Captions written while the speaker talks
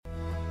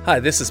Hi,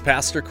 this is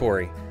Pastor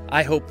Corey.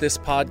 I hope this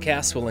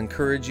podcast will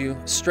encourage you,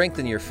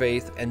 strengthen your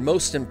faith, and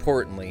most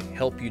importantly,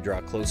 help you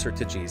draw closer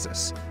to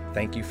Jesus.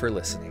 Thank you for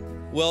listening.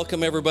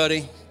 Welcome,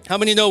 everybody. How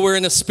many know we're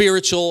in a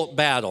spiritual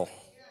battle?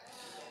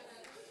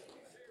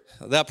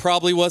 That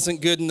probably wasn't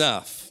good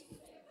enough.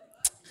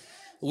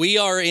 We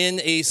are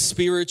in a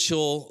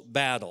spiritual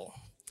battle.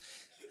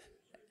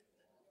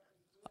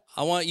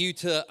 I want you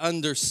to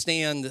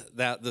understand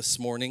that this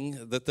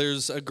morning, that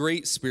there's a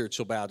great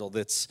spiritual battle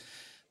that's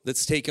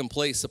taken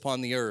place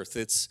upon the earth.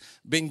 It's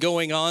been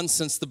going on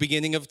since the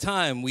beginning of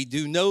time. We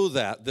do know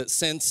that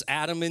since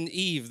Adam and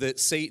Eve, that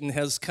Satan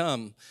has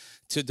come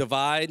to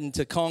divide and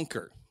to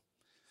conquer.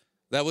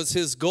 That was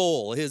his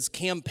goal. His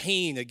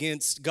campaign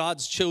against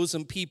God's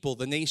chosen people,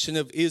 the nation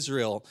of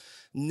Israel,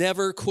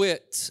 never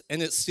quit,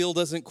 and it still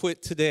doesn't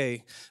quit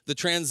today. The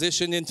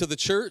transition into the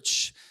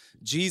church,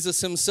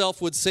 Jesus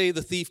himself would say,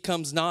 the thief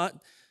comes not,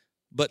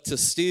 but to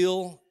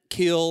steal,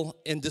 kill,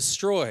 and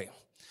destroy.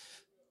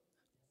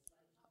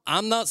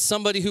 I'm not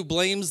somebody who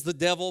blames the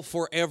devil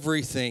for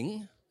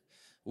everything.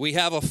 We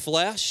have a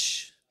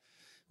flesh,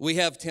 we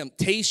have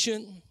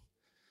temptation,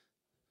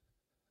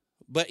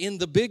 but in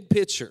the big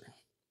picture,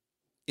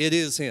 it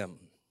is him.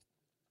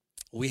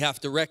 We have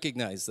to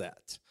recognize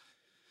that.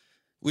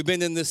 We've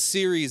been in this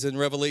series in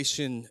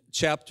Revelation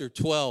chapter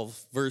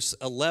 12, verse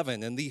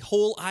 11, and the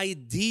whole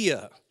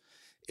idea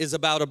is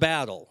about a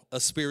battle, a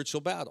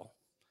spiritual battle.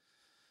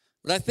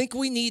 But I think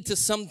we need to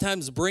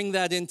sometimes bring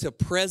that into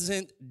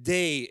present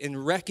day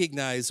and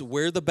recognize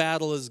where the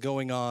battle is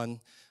going on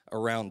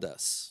around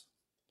us.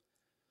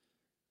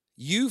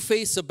 You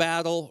face a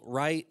battle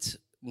right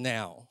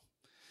now.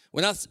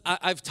 When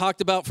I've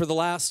talked about for the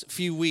last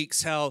few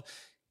weeks how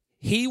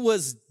he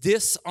was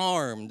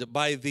disarmed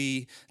by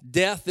the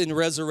death and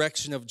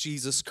resurrection of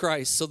Jesus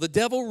Christ. So the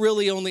devil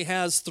really only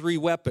has three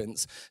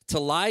weapons: to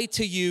lie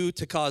to you,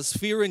 to cause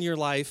fear in your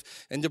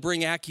life, and to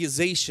bring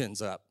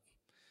accusations up.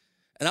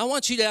 And I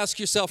want you to ask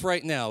yourself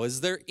right now,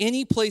 is there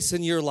any place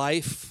in your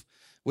life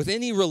with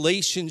any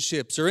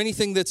relationships or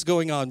anything that's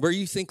going on where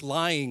you think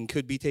lying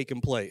could be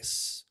taking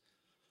place?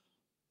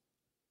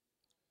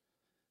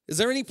 Is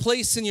there any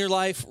place in your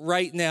life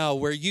right now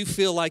where you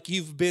feel like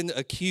you've been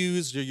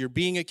accused or you're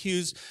being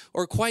accused,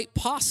 or quite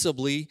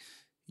possibly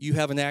you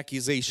have an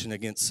accusation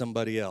against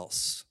somebody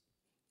else?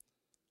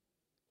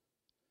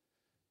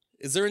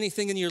 Is there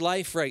anything in your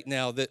life right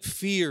now that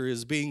fear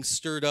is being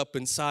stirred up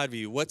inside of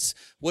you? What's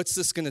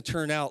this going to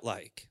turn out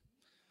like?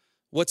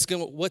 What's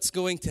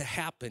going to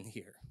happen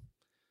here?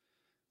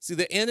 See,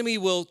 the enemy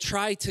will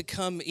try to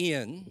come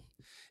in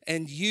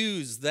and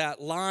use that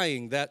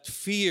lying, that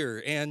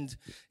fear, and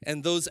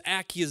those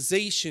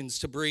accusations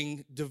to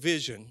bring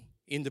division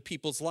into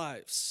people's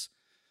lives.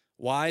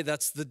 Why?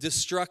 That's the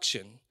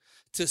destruction.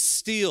 To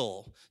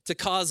steal, to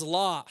cause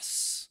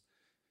loss,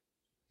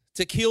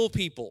 to kill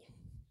people.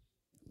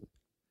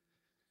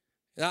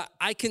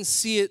 I can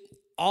see it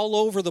all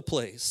over the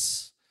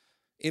place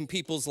in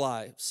people's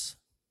lives.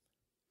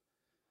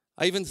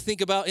 I even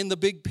think about in the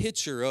big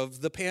picture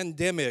of the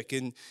pandemic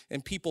and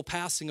people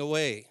passing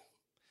away.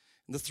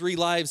 The 3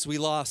 lives we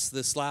lost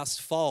this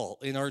last fall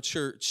in our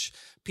church,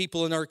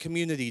 people in our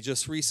community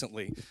just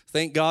recently.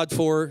 Thank God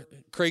for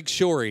Craig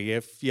Shorey.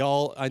 If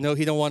y'all, I know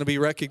he don't want to be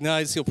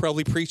recognized. He'll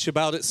probably preach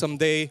about it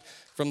someday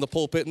from the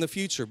pulpit in the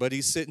future. But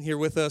he's sitting here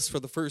with us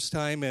for the first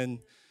time in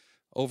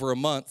over a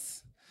month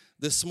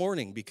this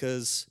morning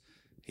because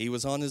he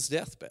was on his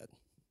deathbed.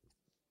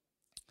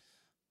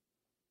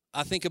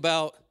 I think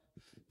about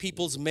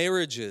people's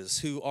marriages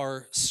who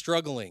are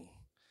struggling.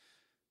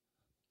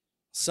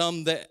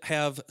 Some that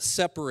have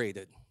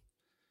separated.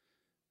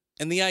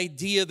 And the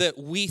idea that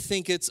we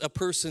think it's a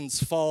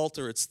person's fault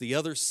or it's the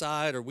other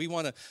side, or we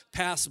want to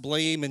pass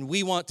blame and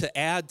we want to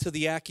add to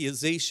the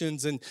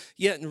accusations. And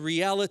yet in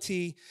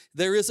reality,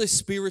 there is a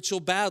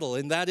spiritual battle,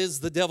 and that is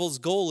the devil's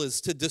goal,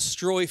 is to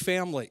destroy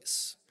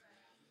families.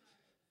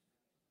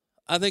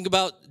 I think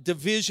about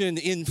division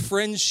in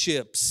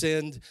friendships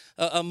and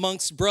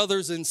amongst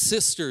brothers and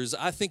sisters.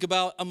 I think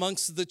about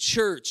amongst the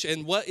church,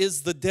 and what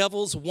is the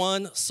devil's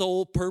one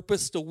sole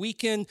purpose? To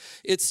weaken.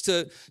 It's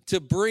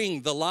to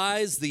bring the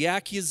lies, the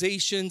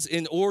accusations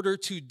in order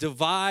to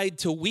divide,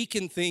 to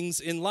weaken things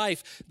in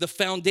life. The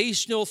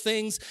foundational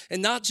things, and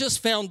not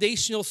just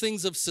foundational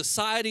things of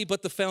society,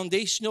 but the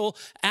foundational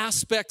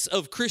aspects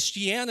of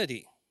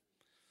Christianity,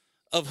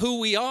 of who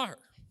we are.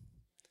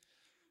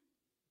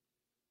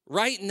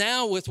 Right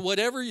now, with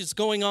whatever is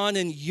going on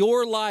in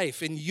your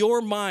life, in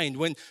your mind,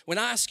 when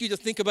I ask you to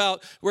think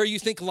about where you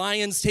think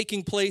lying's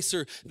taking place,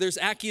 or there's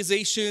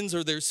accusations,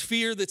 or there's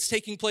fear that's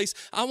taking place,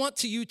 I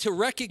want you to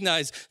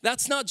recognize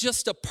that's not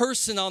just a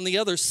person on the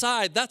other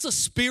side. That's a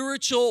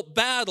spiritual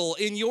battle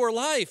in your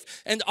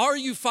life. And are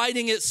you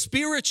fighting it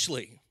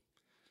spiritually?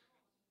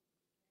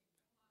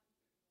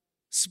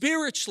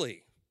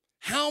 Spiritually.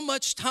 How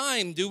much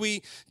time do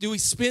we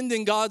spend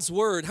in God's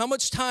word? How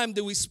much time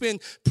do we spend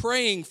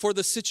praying for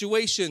the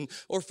situation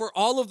or for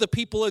all of the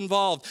people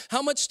involved?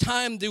 How much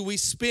time do we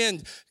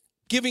spend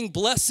giving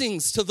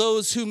blessings to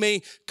those who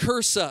may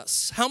curse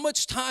us? How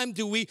much time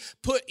do we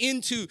put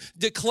into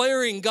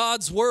declaring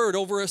God's word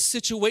over a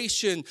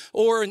situation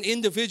or an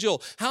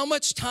individual? How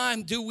much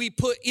time do we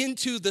put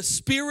into the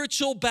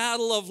spiritual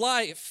battle of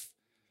life?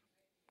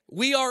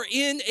 We are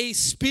in a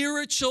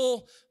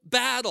spiritual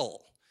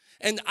battle.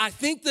 And I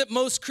think that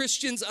most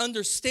Christians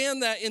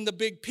understand that in the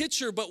big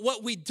picture, but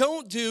what we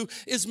don't do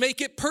is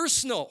make it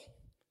personal.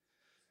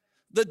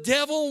 The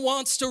devil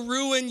wants to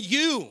ruin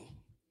you.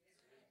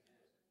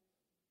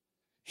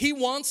 He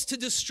wants to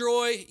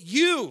destroy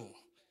you.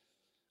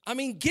 I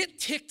mean, get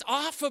ticked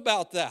off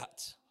about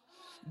that.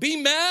 Be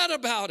mad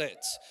about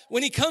it.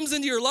 When he comes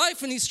into your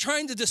life and he's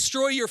trying to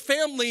destroy your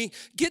family,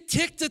 get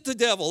ticked at the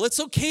devil. It's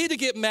okay to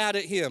get mad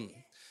at him.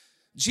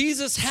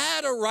 Jesus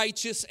had a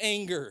righteous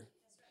anger.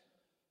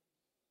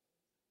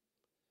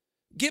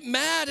 Get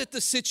mad at the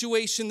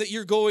situation that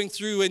you're going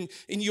through in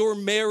your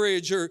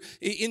marriage or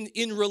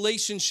in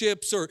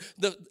relationships or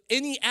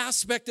any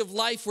aspect of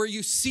life where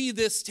you see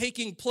this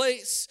taking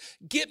place.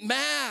 Get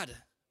mad.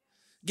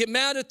 Get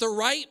mad at the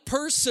right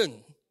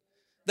person.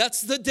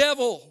 That's the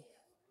devil,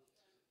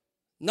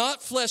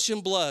 not flesh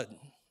and blood.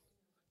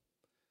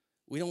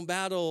 We don't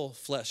battle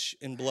flesh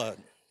and blood.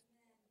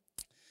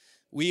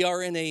 We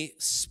are in a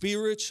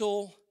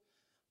spiritual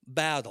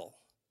battle,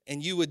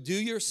 and you would do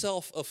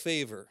yourself a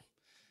favor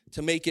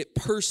to make it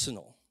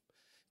personal,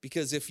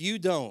 because if you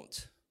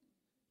don't,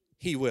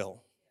 he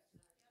will.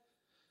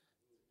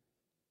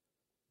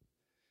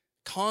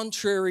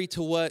 Contrary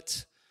to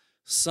what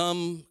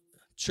some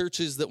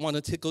churches that want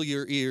to tickle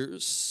your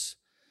ears,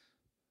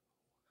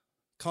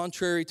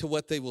 contrary to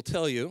what they will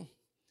tell you,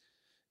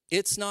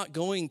 it's not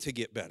going to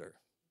get better.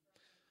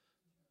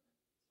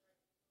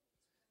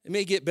 It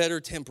may get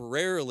better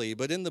temporarily,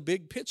 but in the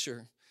big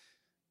picture,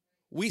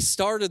 we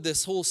started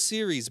this whole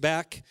series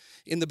back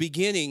in the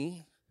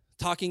beginning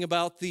talking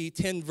about the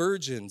 10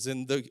 virgins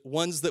and the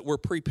ones that were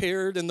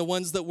prepared and the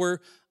ones that were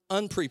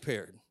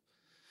unprepared.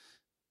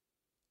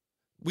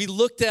 We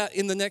looked at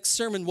in the next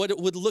sermon what it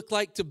would look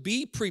like to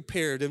be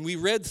prepared, and we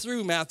read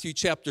through Matthew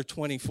chapter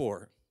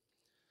 24.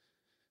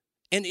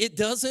 And it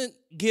doesn't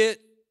get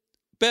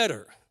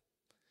better.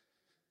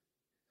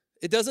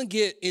 It doesn't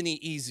get any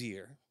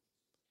easier.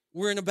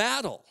 We're in a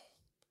battle.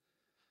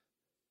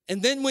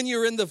 And then when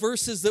you're in the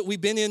verses that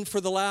we've been in for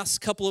the last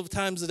couple of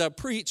times that I've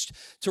preached,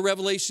 to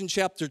Revelation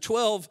chapter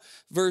 12,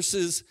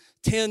 verses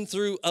 10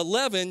 through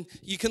 11,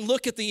 you can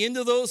look at the end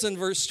of those in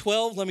verse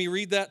 12. Let me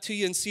read that to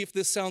you and see if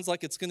this sounds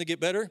like it's going to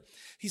get better.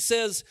 He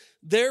says,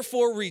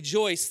 therefore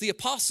rejoice. The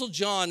Apostle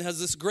John has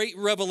this great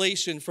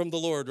revelation from the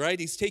Lord, right?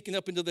 He's taken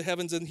up into the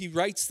heavens and he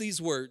writes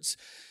these words.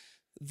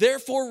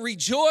 Therefore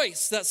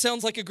rejoice. That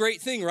sounds like a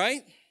great thing,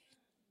 right?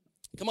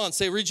 Come on,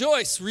 say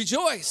rejoice,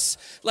 rejoice.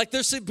 Like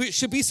there should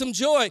be some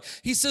joy.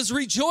 He says,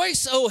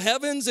 rejoice, O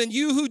heavens, and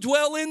you who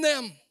dwell in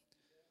them.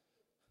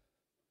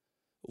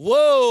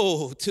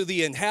 Woe to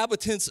the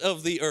inhabitants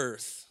of the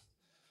earth.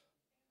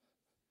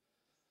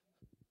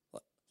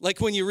 Like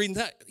when you're reading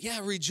that, yeah,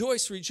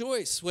 rejoice,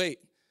 rejoice. Wait,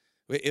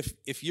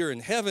 if you're in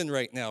heaven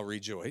right now,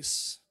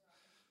 rejoice.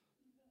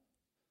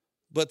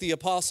 But the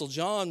Apostle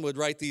John would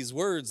write these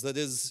words that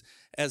is,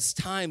 as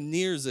time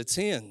nears its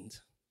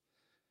end,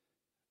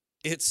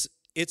 it's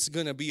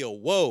going to be a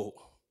woe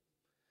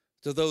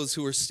to those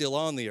who are still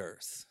on the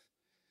earth.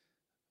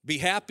 Be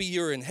happy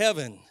you're in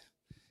heaven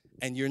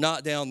and you're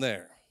not down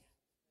there.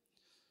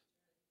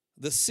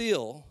 The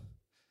seal,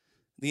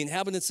 the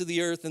inhabitants of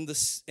the earth and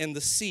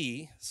the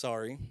sea,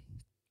 sorry,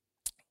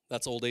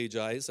 that's old age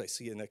eyes. I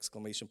see an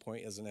exclamation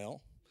point as an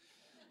L.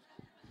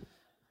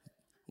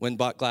 When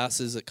bought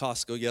glasses at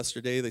Costco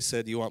yesterday, they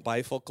said, "Do you want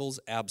bifocals?"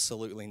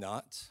 Absolutely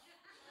not.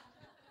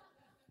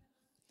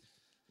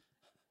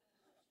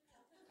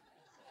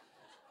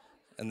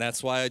 And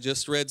that's why I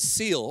just read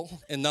seal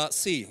and not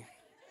sea.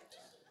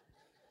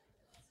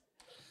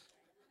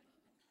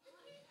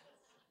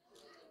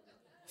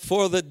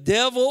 For the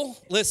devil,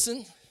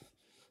 listen,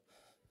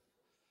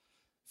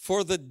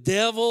 for the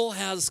devil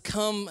has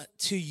come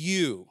to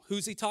you.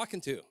 Who's he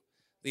talking to?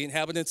 The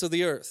inhabitants of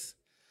the earth.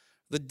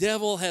 The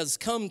devil has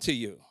come to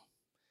you,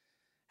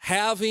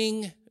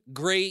 having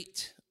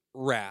great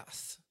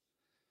wrath.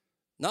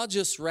 Not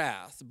just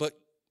wrath, but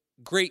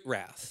great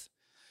wrath.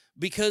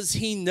 Because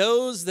he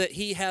knows that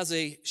he has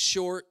a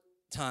short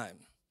time.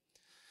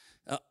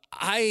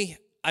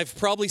 I've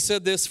probably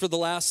said this for the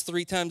last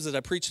 3 times that I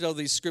preached out of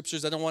these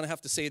scriptures. I don't want to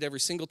have to say it every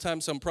single time,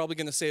 so I'm probably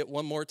going to say it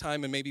one more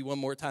time and maybe one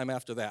more time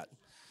after that.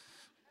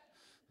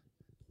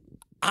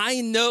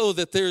 I know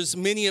that there's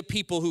many of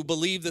people who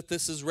believe that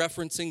this is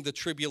referencing the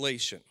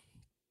tribulation.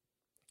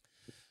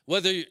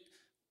 Whether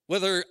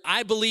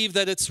I believe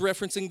that it's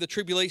referencing the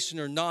tribulation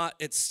or not,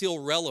 it's still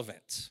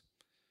relevant.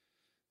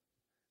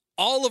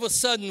 All of a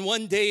sudden,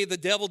 one day, the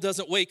devil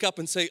doesn't wake up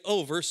and say,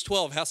 oh, verse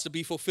 12 has to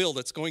be fulfilled.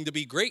 It's going to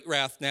be great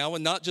wrath now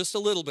and not just a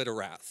little bit of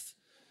wrath.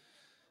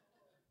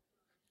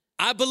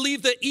 I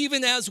believe that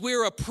even as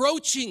we're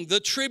approaching the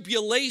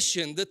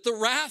tribulation, that the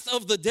wrath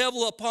of the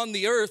devil upon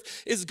the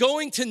earth is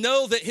going to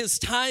know that his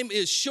time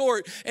is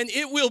short, and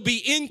it will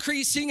be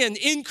increasing and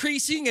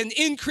increasing and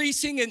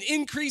increasing and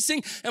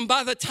increasing. And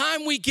by the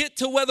time we get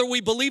to whether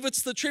we believe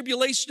it's the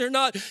tribulation or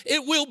not,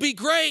 it will be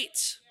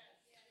great.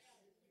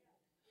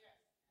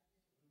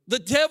 The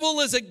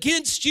devil is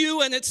against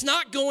you, and it's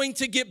not going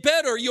to get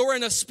better. You're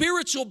in a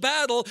spiritual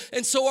battle,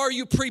 and so are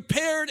you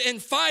prepared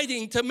and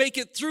fighting to make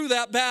it through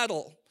that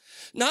battle?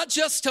 Not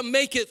just to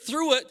make it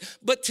through it,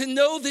 but to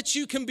know that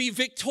you can be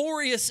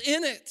victorious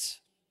in it.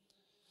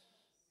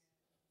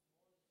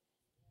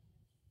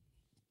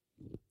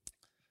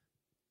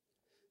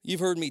 You've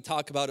heard me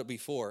talk about it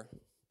before.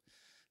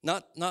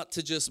 Not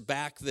to just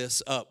back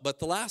this up, but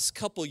the last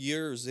couple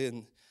years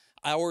in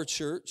our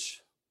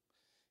church,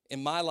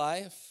 in my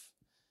life,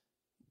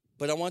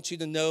 but I want you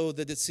to know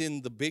that it's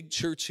in the big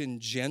church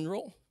in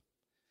general,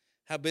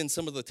 have been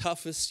some of the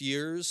toughest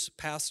years.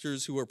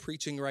 Pastors who are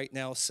preaching right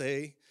now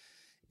say,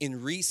 in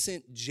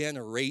recent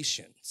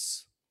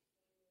generations.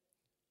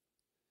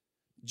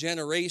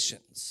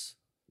 Generations.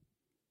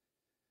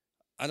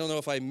 I don't know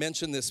if I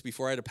mentioned this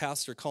before. I had a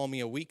pastor call me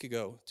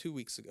 2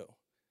 weeks ago.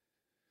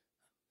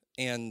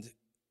 And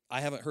I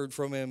haven't heard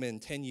from him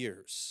in 10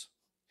 years.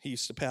 He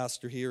used to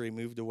pastor here. He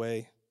moved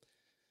away.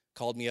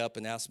 Called me up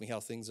and asked me how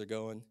things are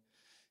going.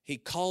 He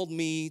called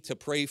me to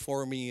pray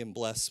for me and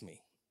bless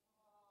me.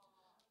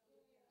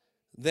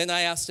 Then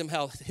I asked him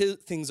how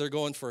things are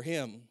going for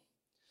him.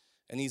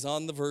 And he's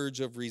on the verge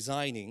of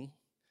resigning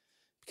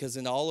because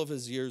in all of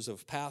his years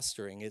of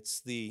pastoring, it's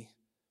the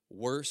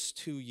worst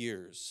 2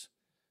 years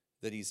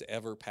that he's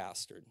ever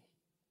pastored.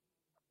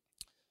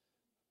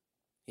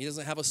 He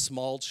doesn't have a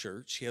small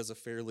church. He has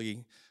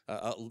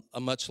a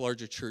much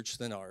larger church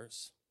than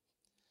ours.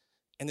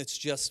 And it's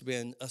just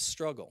been a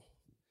struggle.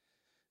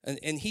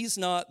 And he's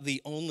not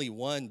the only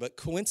one, but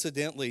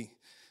coincidentally,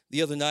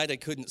 the other night I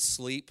couldn't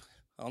sleep.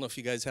 I don't know if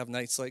you guys have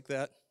nights like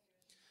that.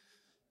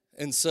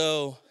 And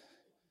so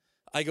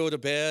I go to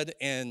bed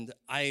and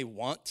I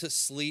want to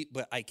sleep,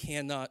 but I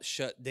cannot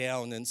shut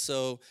down. And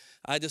so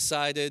I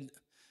decided,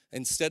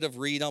 instead of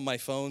read on my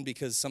phone,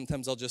 because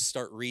sometimes I'll just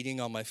start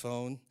reading on my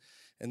phone,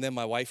 and then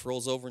my wife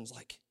rolls over and is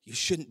like, you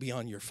shouldn't be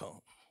on your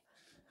phone.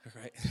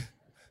 All right?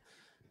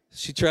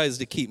 She tries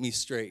to keep me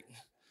straight.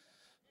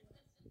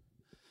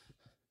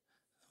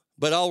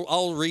 But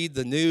I'll read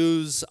the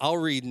news, I'll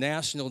read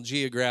National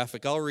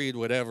Geographic, I'll read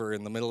whatever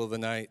in the middle of the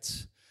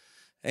night.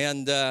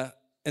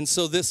 And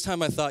so this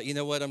time I thought, you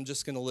know what, I'm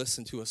just going to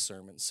listen to a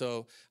sermon.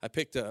 So I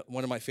picked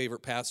one of my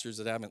favorite pastors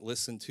that I haven't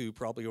listened to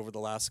probably over the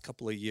last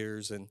couple of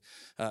years, and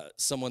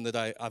someone that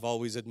I've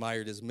always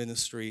admired his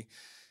ministry.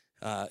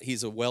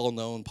 He's a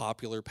well-known,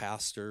 popular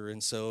pastor,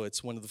 and so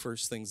it's one of the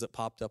first things that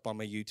popped up on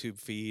my YouTube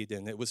feed,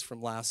 and it was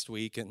from last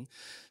week. And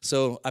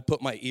so I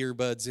put my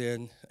earbuds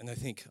in, and I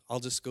think I'll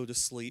just go to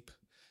sleep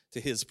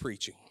to his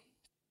preaching.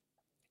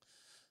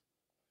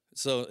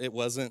 So it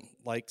wasn't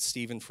like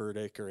Stephen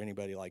Furtick or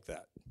anybody like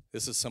that.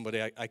 This is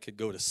somebody I could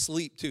go to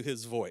sleep to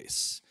his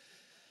voice.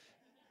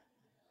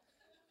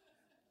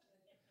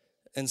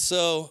 And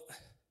so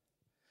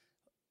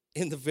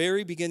in the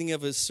very beginning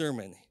of his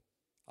sermon,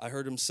 I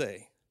heard him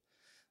say,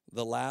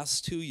 the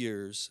last 2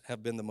 years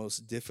have been the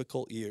most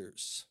difficult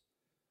years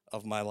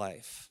of my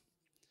life.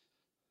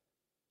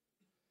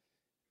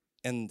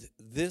 And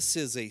this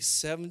is a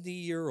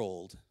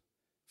 70-year-old,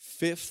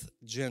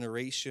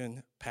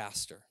 fifth-generation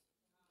pastor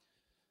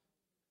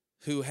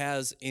who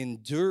has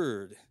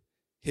endured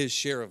his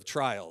share of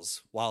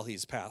trials while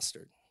he's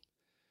pastored.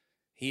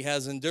 He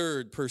has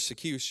endured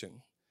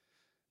persecution,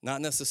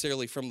 not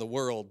necessarily from the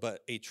world,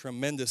 but a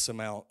tremendous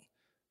amount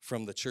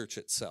from the church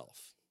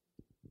itself.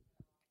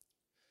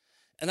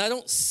 And I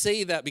don't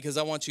say that because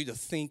I want you to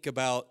think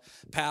about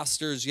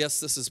pastors. Yes,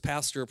 this is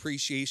Pastor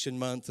Appreciation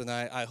Month, and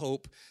I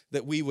hope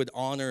that we would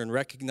honor and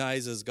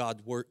recognize, as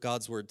God's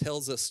word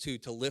tells us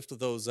to lift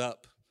those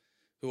up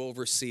who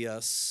oversee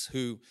us,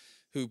 who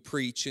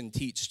preach and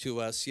teach to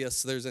us.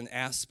 Yes, there's an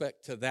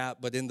aspect to that,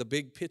 but in the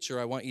big picture,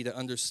 I want you to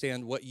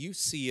understand what you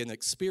see and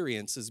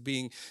experience is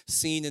being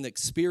seen and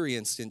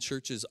experienced in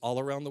churches all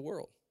around the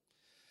world.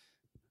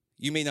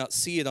 You may not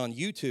see it on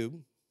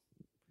YouTube.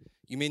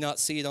 You may not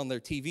see it on their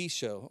TV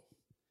show,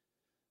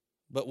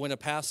 but when a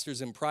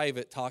pastor's in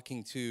private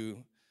talking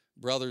to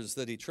brothers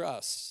that he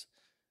trusts,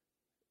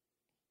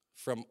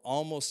 from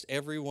almost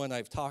everyone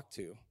I've talked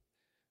to,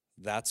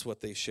 that's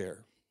what they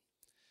share.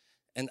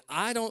 And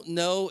I don't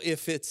know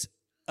if it's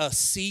a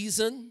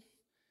season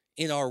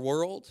in our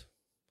world.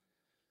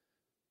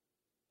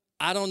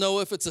 I don't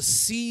know if it's a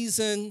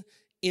season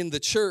in the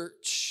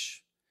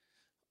church,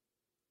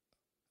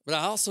 but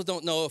I also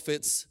don't know if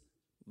it's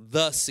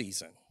the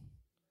season.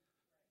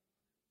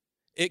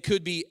 It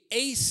could be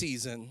a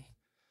season,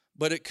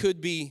 but it could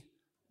be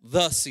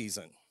the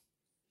season.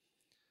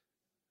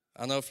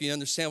 I don't know if you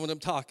understand what I'm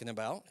talking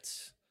about.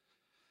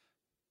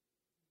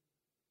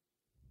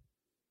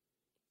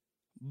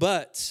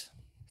 But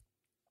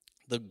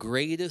the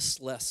greatest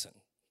lesson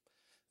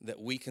that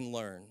we can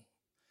learn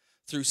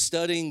through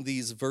studying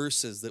these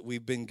verses that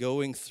we've been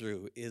going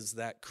through is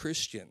that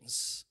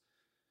Christians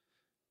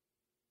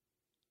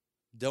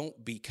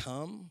don't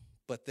become,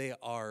 but they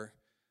are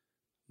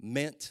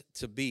meant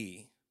to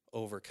be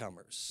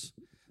overcomers.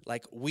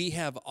 Like we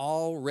have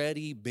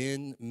already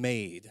been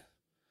made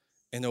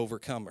an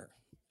overcomer.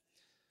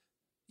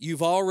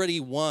 You've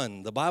already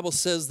won. The Bible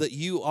says that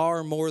you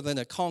are more than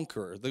a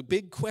conqueror. The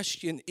big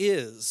question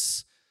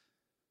is,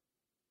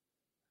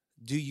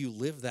 do you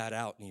live that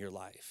out in your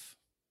life?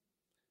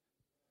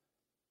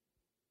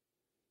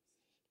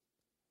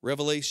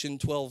 Revelation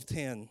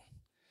 12:10.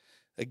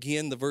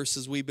 Again, the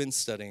verses we've been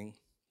studying.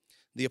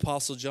 The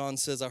Apostle John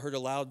says, I heard a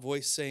loud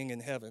voice saying in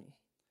heaven,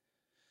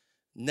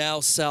 now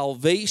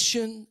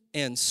salvation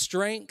and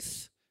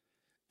strength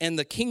and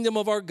the kingdom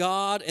of our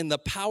God and the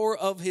power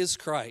of his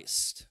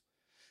Christ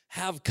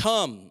have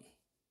come.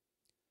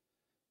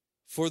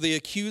 For the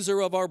accuser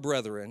of our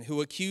brethren,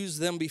 who accused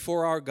them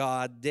before our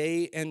God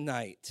day and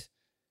night,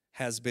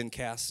 has been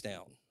cast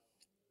down.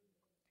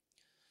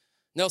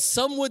 Now,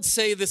 some would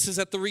say this is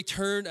at the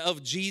return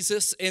of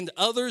Jesus, and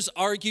others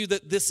argue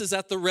that this is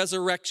at the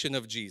resurrection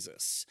of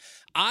Jesus.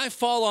 I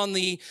fall on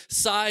the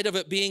side of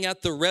it being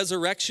at the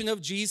resurrection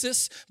of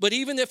Jesus, but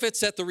even if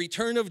it's at the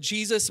return of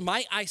Jesus,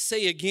 might I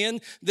say again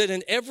that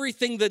in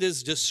everything that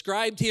is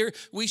described here,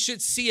 we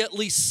should see at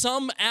least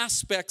some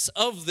aspects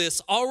of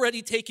this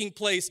already taking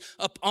place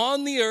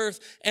upon the earth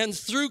and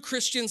through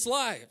Christians'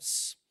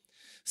 lives.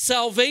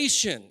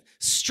 Salvation,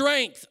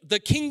 strength, the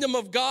kingdom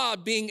of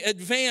God being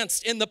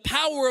advanced, and the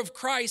power of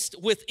Christ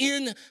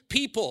within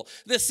people.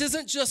 This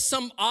isn't just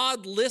some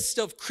odd list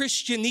of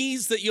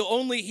Christianese that you'll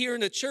only hear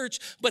in a church,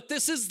 but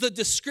this is the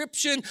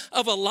description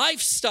of a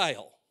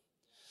lifestyle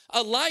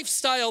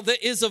that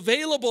is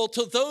available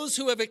to those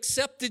who have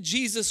accepted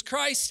Jesus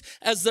Christ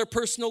as their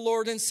personal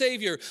Lord and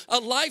Savior. A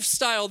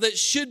lifestyle that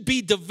should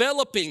be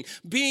developing,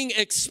 being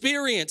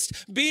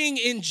experienced, being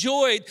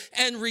enjoyed,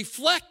 and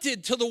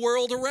reflected to the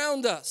world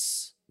around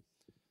us.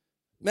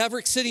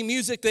 Maverick City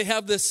Music, they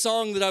have this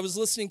song that I was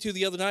listening to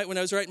the other night when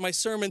I was writing my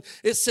sermon.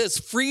 It says,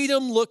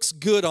 freedom looks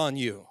good on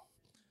you.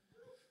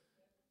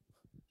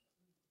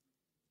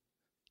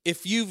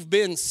 If you've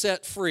been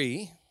set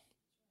free,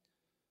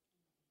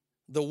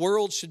 the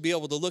world should be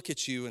able to look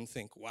at you and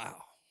think,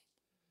 wow,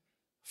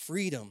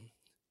 freedom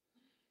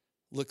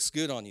looks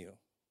good on you.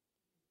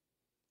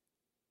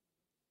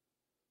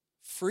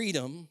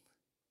 Freedom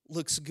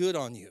looks good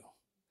on you.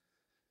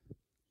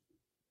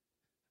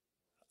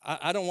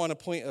 I don't want to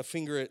point a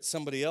finger at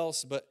somebody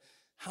else, but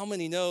how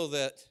many know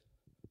that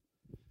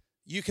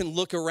you can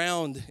look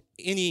around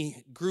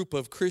any group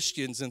of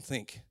Christians and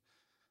think,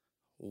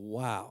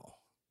 wow,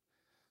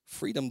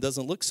 freedom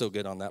doesn't look so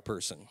good on that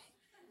person.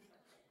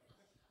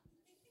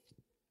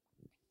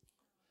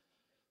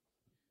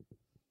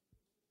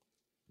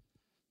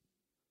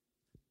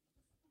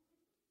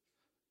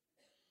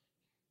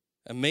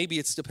 And maybe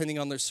it's depending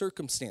on their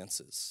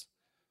circumstances.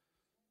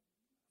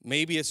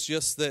 Maybe it's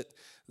just that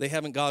they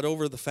haven't got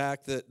over the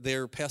fact that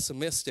they're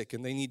pessimistic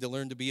and they need to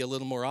learn to be a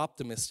little more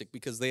optimistic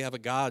because they have a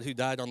God who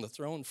died on the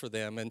throne for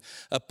them and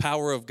a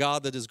power of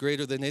God that is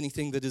greater than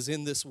anything that is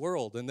in this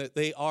world, and that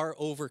they are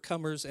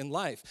overcomers in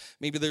life.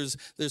 Maybe there's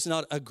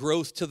not a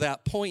growth to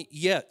that point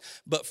yet,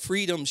 but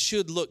freedom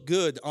should look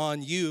good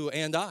on you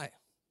and I,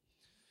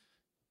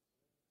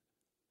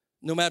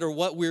 no matter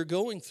what we're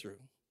going through.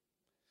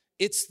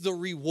 It's the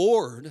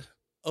reward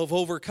of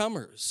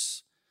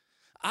overcomers.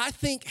 I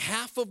think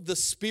half of the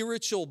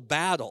spiritual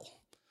battle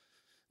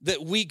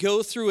that we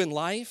go through in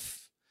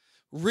life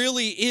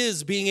really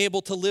is being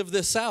able to live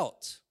this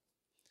out.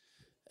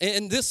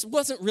 And this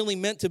wasn't really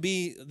meant to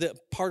be the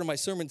part of my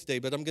sermon today,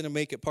 but I'm going to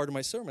make it part of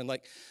my sermon.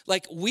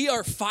 Like we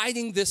are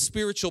fighting this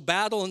spiritual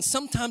battle, and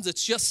sometimes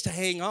it's just to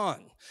hang on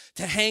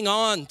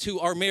to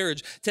our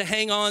marriage, to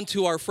hang on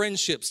to our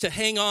friendships, to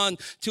hang on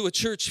to a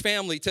church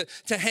family,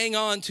 to hang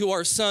on to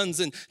our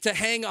sons, and to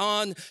hang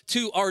on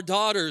to our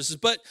daughters.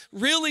 But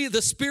really,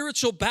 the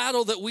spiritual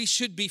battle that we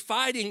should be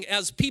fighting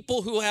as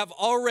people who have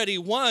already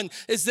won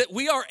is that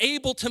we are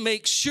able to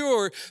make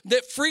sure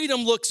that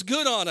freedom looks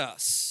good on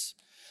us.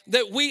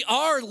 That we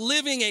are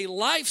living a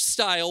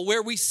lifestyle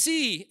where we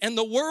see and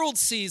the world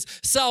sees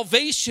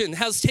salvation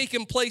has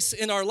taken place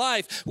in our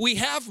life. We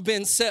have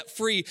been set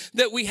free,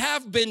 that we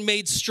have been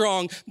made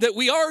strong, that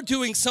we are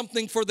doing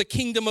something for the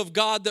kingdom of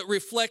God that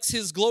reflects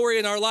his glory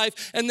in our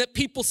life, and that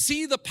people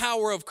see the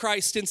power of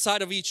Christ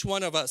inside of each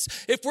one of us.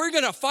 If we're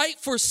going to fight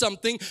for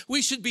something,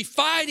 we should be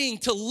fighting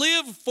to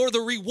live for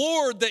the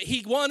reward that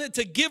he wanted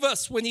to give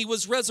us when he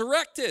was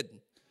resurrected.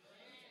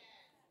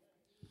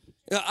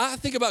 Now, I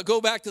think about go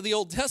back to the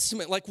Old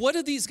Testament. Like, what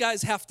did these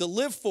guys have to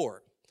live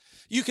for?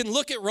 You can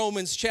look at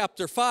Romans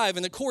chapter 5,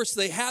 and of course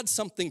they had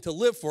something to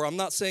live for. I'm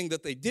not saying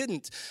that they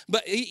didn't,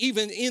 but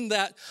even in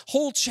that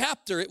whole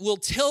chapter, it will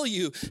tell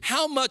you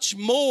how much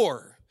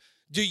more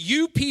do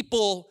you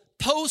people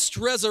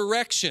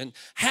post-resurrection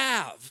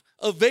have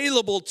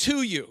available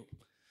to you,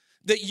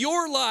 that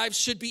your lives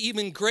should be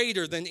even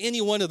greater than any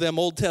one of them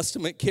Old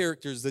Testament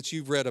characters that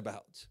you've read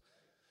about.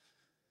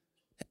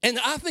 And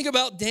I think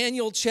about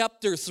Daniel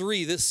chapter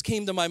 3. This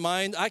came to my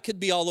mind. I could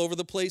be all over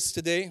the place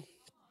today.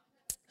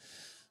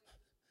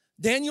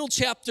 Daniel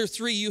chapter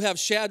 3, you have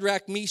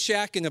Shadrach,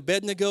 Meshach, and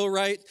Abednego,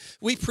 right?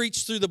 We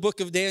preached through the book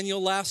of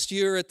Daniel last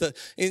year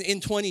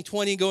in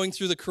 2020, going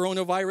through the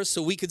coronavirus,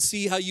 so we could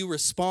see how you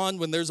respond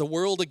when there's a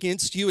world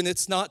against you, and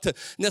it's not to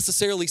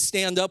necessarily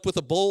stand up with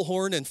a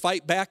bullhorn and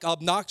fight back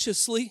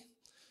obnoxiously.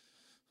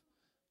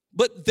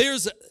 But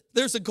there's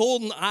a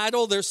golden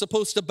idol they're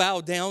supposed to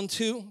bow down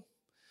to.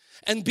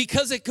 And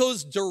because it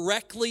goes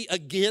directly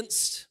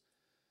against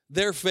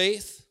their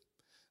faith,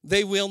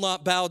 they will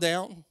not bow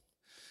down.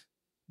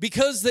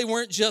 Because they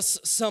weren't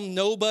just some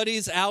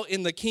nobodies out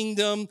in the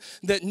kingdom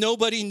that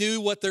nobody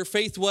knew what their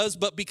faith was,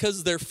 but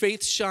because their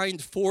faith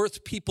shined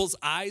forth, people's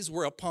eyes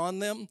were upon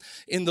them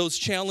in those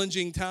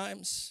challenging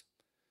times.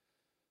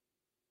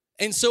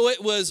 And so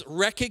it was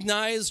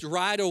recognized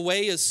right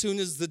away as soon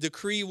as the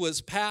decree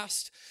was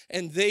passed,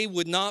 and they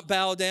would not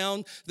bow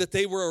down, that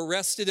they were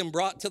arrested and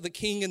brought to the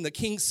king. And the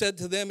king said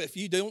to them, if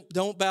you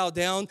don't bow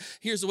down,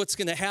 here's what's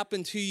going to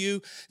happen to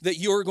you, that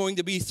you're going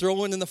to be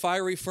thrown in the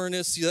fiery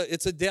furnace.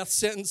 It's a death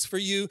sentence for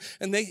you.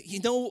 And they,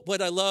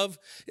 what I love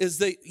is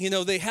they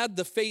had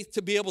the faith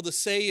to be able to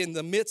say in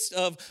the midst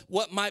of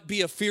what might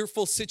be a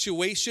fearful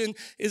situation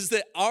is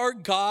that our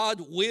God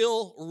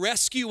will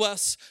rescue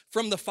us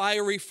from the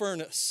fiery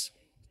furnace.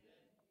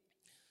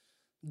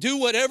 Do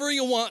whatever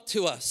you want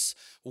to us.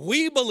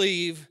 We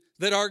believe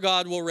that our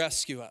God will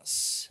rescue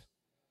us.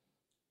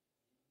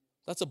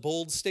 That's a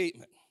bold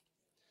statement.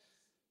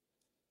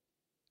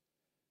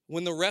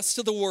 When the rest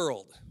of the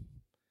world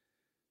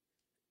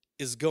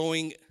is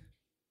going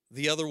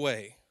the other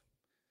way,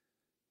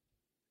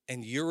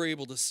 and you're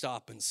able to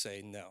stop and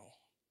say, no,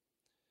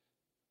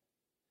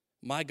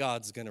 my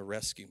God's going to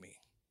rescue me.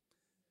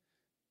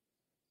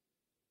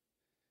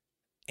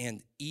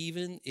 And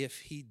even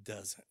if he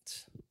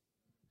doesn't,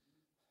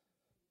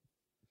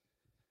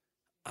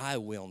 I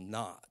will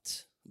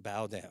not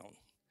bow down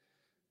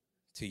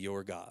to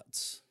your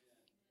gods.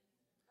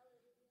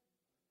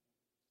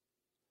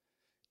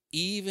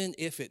 Even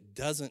if it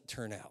doesn't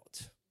turn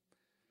out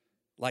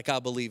like I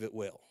believe it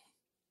will.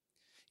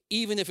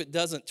 Even if it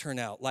doesn't turn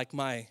out like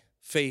my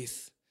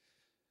faith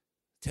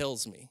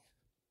tells me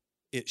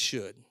it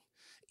should.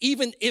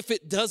 Even if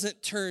it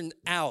doesn't turn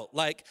out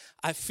like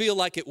I feel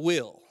like it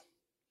will.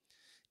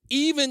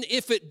 Even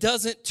if it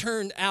doesn't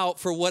turn out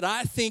for what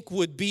I think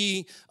would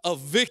be a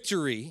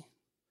victory,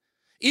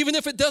 even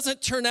if it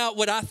doesn't turn out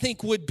what I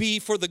think would be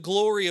for the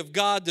glory of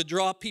God to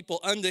draw people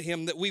unto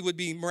him, that we would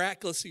be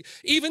miraculously,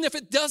 even if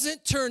it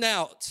doesn't turn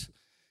out,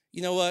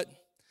 you know what?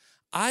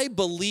 I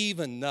believe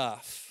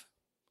enough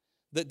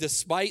that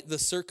despite the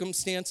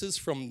circumstances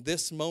from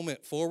this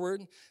moment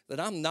forward, that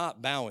I'm not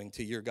bowing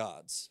to your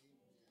gods.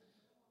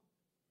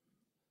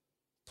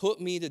 Put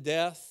me to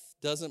death,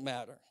 doesn't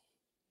matter.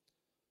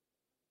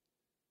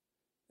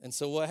 And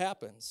so what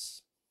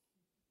happens?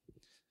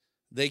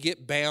 They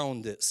get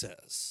bound, it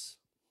says.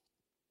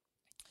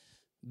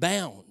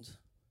 Bound.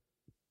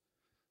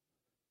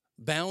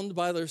 Bound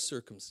by their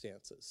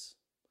circumstances.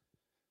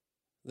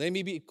 They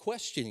may be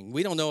questioning.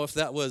 We don't know if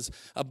that was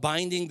a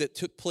binding that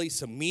took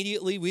place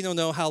immediately. We don't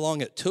know how long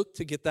it took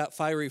to get that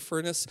fiery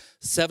furnace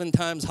 7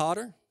 times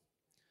hotter.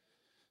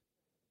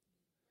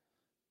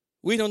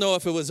 We don't know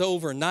if it was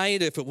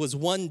overnight, if it was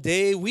one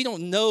day. We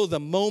don't know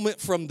the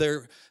moment from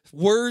their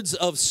words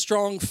of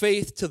strong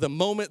faith to the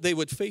moment they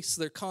would face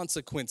their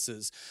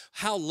consequences,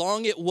 how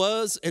long it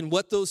was and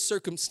what those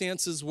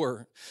circumstances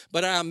were.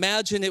 But I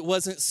imagine it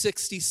wasn't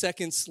 60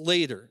 seconds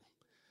later.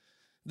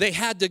 They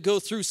had to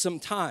go through some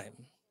time.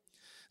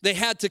 They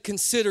had to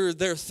consider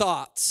their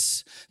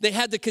thoughts. They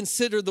had to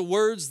consider the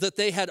words that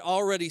they had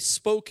already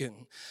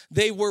spoken.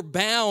 They were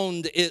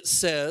bound, it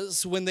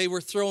says, when they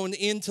were thrown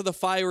into the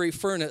fiery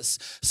furnace.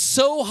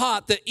 So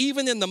hot that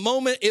even in the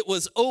moment it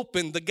was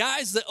opened, the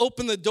guys that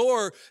opened the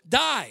door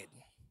died.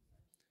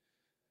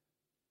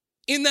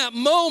 In that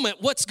moment,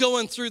 what's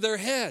going through their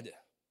head?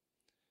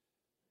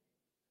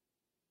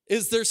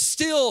 Is there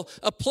still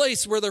a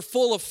place where they're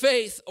full of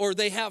faith or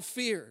they have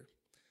fear?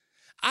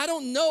 I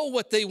don't know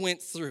what they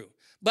went through.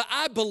 But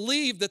I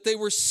believe that they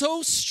were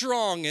so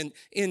strong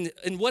in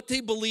what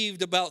they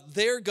believed about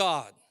their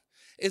God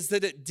is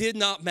that it did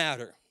not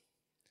matter.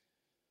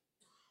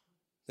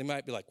 They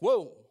might be like,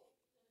 whoa.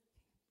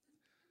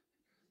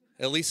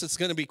 At least it's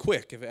going to be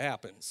quick if it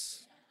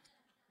happens.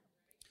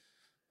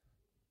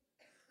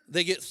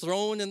 They get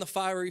thrown in the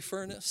fiery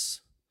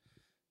furnace.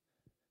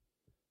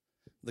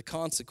 The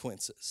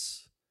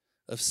consequences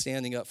of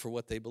standing up for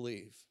what they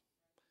believe.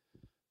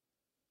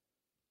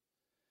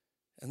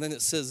 And then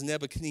it says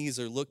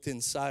Nebuchadnezzar looked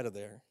inside of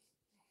there.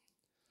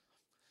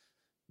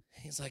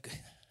 He's like,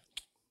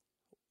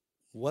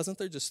 wasn't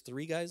there just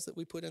 3 guys that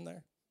we put in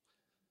there?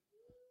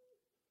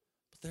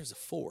 But there's a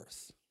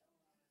 4th.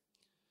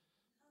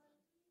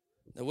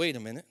 Now, wait a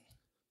minute.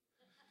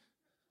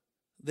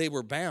 They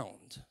were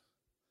bound.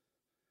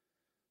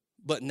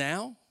 But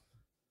now,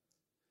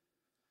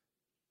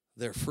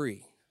 they're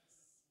free.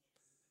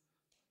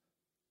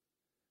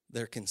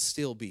 There can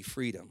still be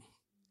freedom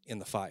in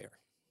the fire.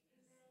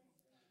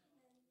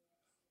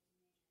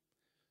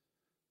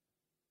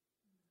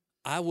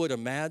 I would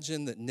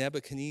imagine that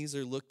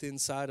Nebuchadnezzar looked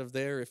inside of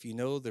there, if you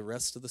know the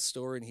rest of the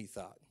story, and he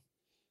thought,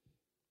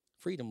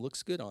 freedom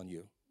looks good on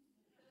you.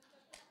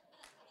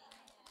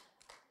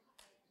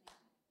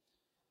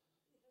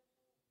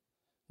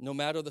 No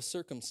matter the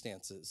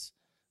circumstances,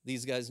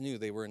 these guys knew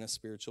they were in a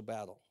spiritual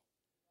battle.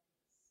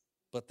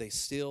 But they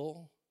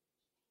still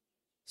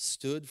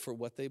stood for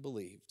what they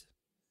believed,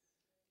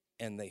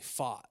 and they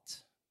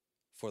fought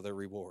for their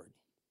reward.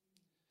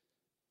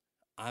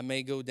 I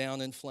may go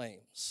down in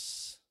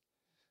flames,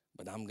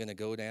 but I'm going to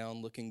go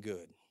down looking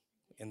good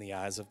in the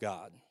eyes of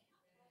God.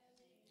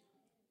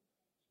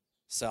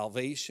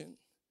 Salvation,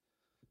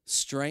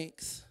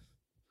 strength.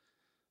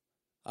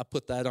 I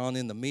put that on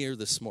in the mirror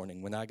this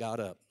morning when I got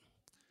up.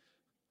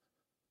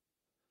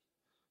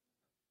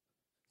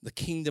 The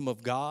kingdom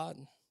of God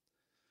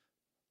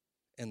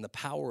and the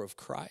power of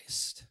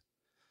Christ.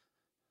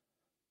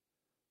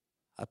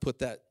 I put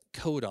that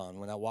coat on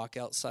when I walk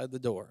outside the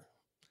door.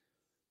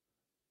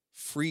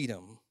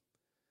 Freedom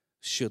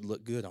should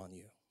look good on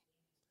you.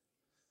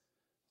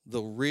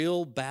 The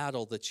real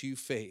battle that you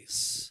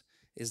face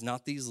is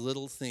not these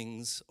little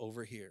things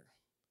over here.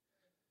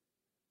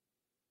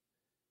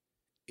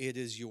 It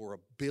is your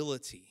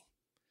ability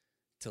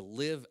to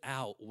live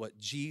out what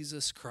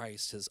Jesus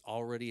Christ has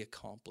already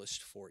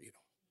accomplished for you.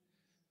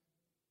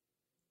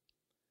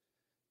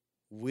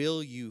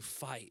 Will you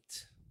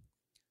fight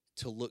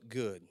to look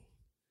good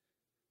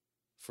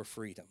for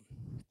freedom?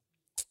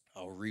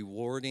 A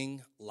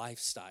rewarding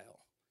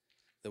lifestyle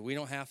that we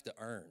don't have to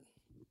earn,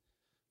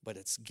 but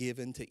it's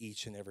given to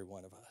each and every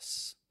one of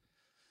us.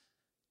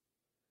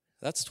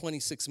 That's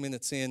 26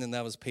 minutes in, and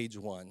that was page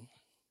 1.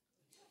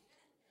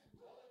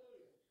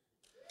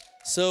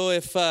 So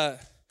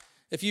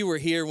if you were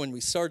here when we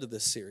started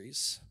this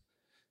series,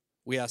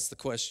 we asked the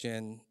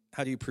question,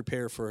 how do you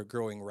prepare for a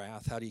growing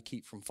wrath? How do you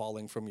keep from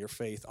falling from your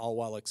faith, all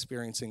while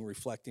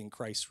reflecting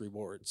Christ's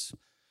rewards?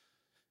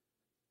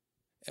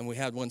 And we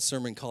had one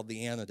sermon called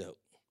The Antidote.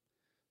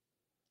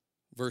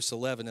 Verse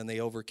 11, and they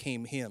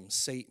overcame him,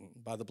 Satan,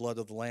 by the blood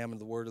of the Lamb and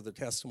the word of their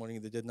testimony.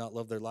 They did not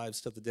love their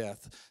lives to the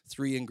death.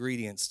 3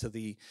 ingredients to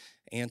the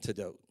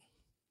antidote.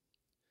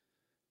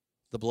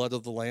 The blood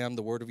of the Lamb,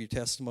 the word of your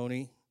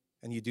testimony,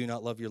 and you do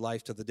not love your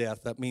life to the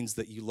death. That means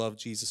that you love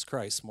Jesus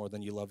Christ more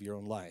than you love your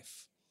own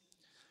life.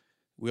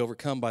 We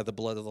overcome by the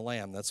blood of the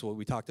Lamb. That's what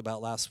we talked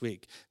about last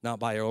week. Not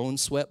by our own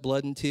sweat,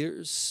 blood, and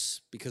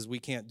tears, because we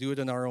can't do it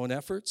in our own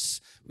efforts.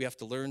 We have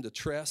to learn to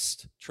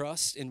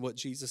trust in what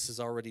Jesus has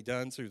already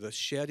done through the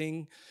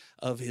shedding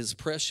of his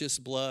precious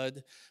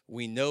blood.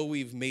 We know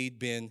we've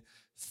been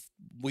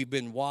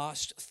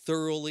washed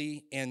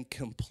thoroughly and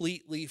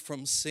completely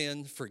from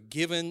sin,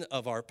 forgiven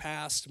of our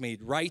past,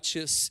 made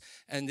righteous.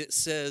 And it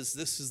says,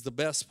 this is the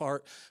best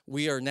part,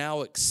 we are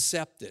now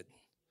accepted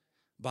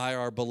by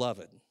our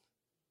beloved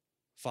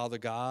Father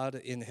God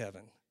in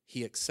heaven.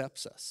 He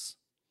accepts us.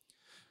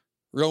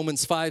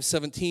 Romans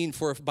 5:17,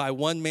 for if by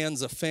one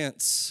man's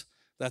offense,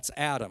 that's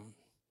Adam,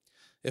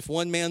 if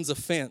one man's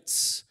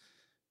offense,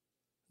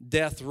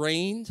 death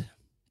reigned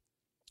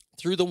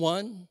through the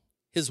one,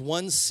 his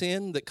one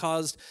sin that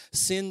caused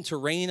sin to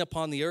reign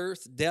upon the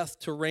earth, death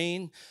to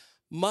reign,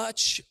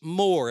 much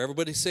more,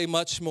 everybody say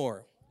much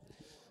more.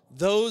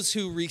 Those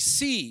who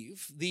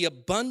receive the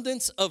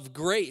abundance of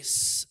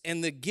grace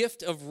and the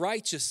gift of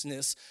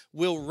righteousness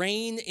will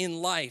reign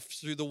in life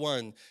through the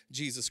one,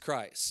 Jesus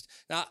Christ.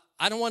 Now,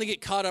 I don't want to get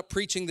caught up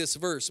preaching this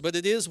verse, but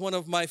it is one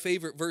of my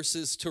favorite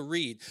verses to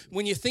read.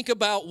 When you think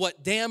about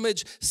what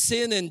damage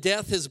sin and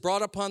death has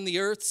brought upon the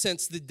earth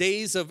since the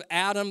days of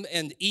Adam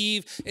and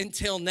Eve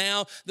until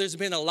now, there's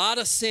been a lot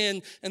of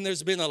sin and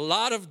there's been a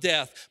lot of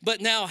death.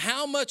 But now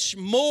how much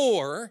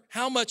more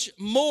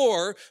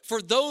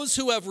for those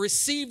who have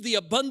received the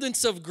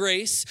abundance of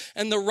grace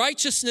and the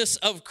righteousness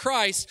of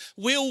Christ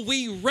will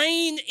we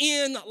reign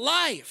in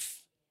life?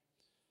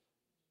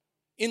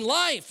 In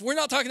life, we're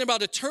not talking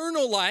about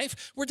eternal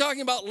life. We're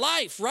talking about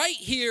life right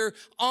here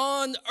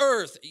on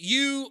earth.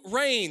 You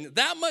reign.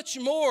 That much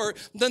more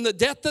than the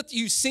death that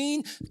you've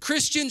seen,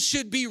 Christians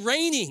should be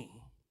reigning.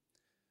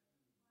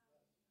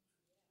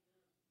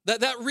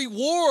 That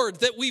reward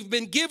that we've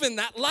been given,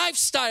 that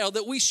lifestyle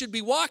that we should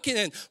be walking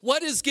in,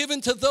 what is given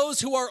to those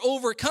who are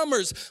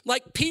overcomers?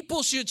 Like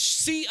people should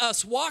see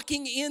us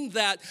walking in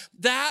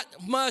that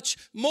much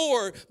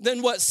more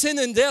than what sin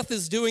and death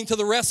is doing to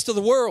the rest of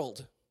the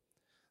world.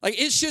 Like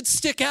it should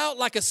stick out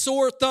like a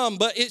sore thumb,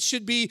 but it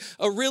should be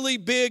a really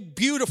big,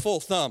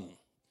 beautiful thumb.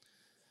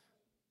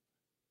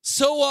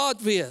 So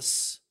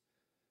obvious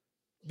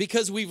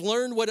because we've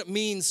learned what it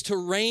means to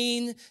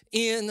reign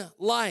in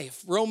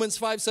life. Romans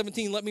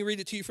 5:17, let me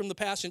read it to you from the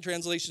Passion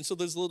Translation so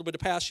there's a little bit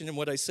of passion in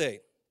what I say.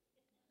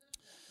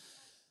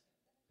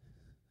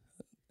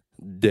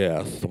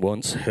 Death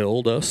once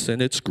held us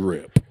in its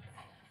grip,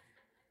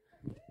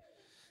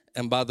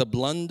 and by the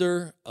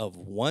blunder of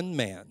one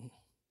man,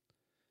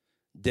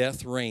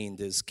 death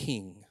reigned as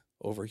king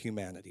over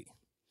humanity.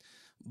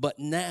 But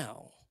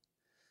now,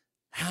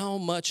 how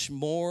much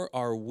more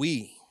are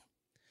we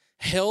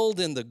held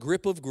in the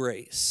grip of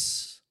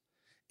grace,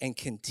 and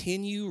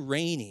continue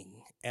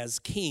reigning as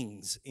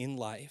kings in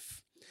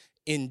life,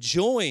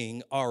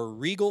 enjoying our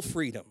regal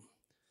freedom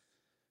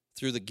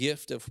through the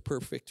gift of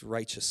perfect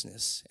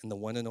righteousness in the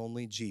one and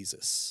only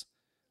Jesus,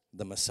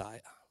 the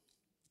Messiah.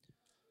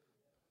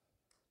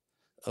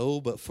 Oh,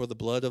 but for the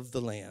blood of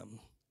the Lamb,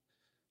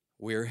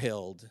 we're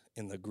held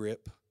in the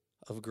grip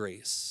of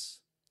grace.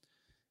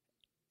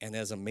 And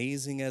as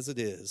amazing as it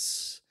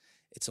is,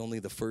 it's only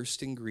the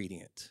first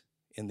ingredient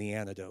in the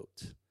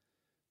antidote,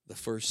 the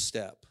first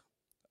step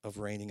of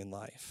reigning in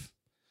life.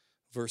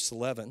 Verse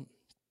 11,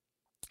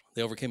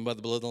 they overcame by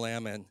the blood of the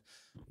Lamb and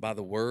by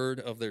the word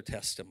of their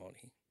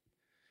testimony.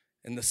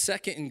 And the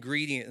second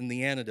ingredient in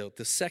the antidote,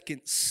 the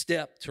second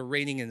step to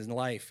reigning in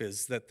life,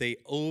 is that they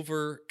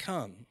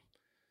overcome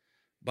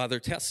by their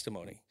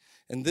testimony.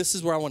 And this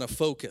is where I want to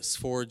focus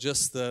for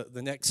just the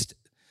next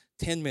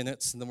 10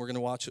 minutes, and then we're going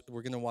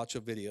to watch a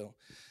video.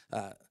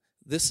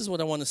 This is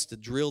what I want us to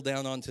drill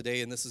down on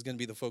today, and this is going to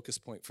be the focus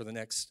point for the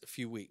next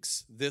few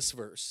weeks. This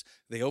verse,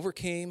 they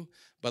overcame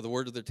by the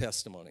word of their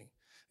testimony.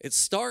 It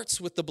starts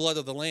with the blood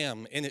of the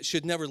Lamb, and it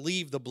should never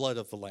leave the blood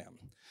of the Lamb.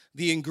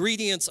 The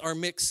ingredients are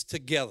mixed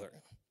together.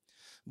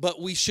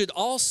 But we should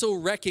also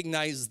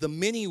recognize the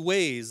many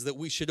ways that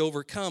we should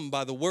overcome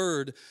by the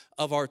word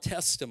of our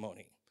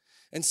testimony.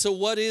 And so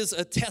what is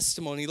a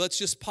testimony? Let's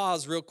just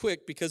pause real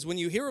quick, because when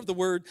you hear of the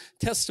word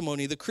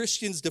testimony, the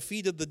Christians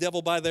defeated the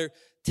devil by their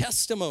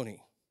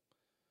testimony.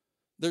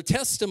 Their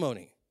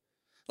testimony.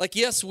 Like,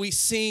 yes, we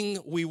sing,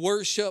 we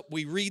worship,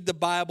 we read the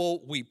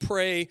Bible, we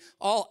pray,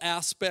 all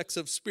aspects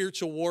of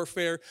spiritual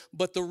warfare,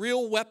 but the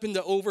real weapon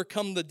to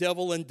overcome the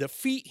devil and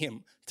defeat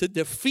him,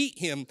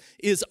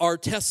 is our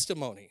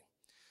testimony.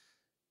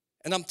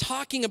 And I'm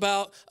talking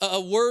about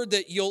a word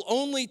that you'll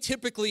only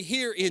typically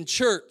hear in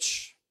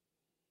church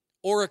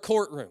or a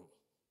courtroom.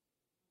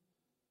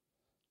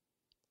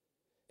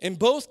 In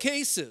both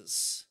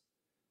cases,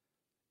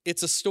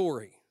 it's a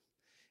story.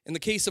 In the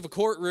case of a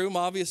courtroom,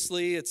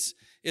 obviously, it's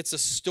a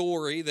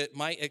story that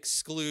might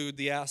exclude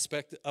the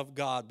aspect of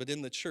God, but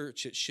in the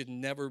church, it should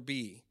never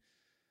be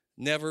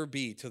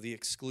to the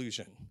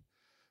exclusion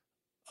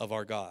of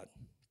our God.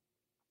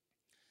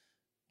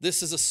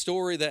 This is a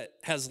story that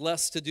has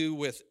less to do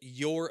with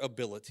your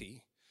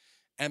ability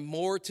and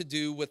more to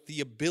do with the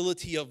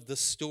ability of the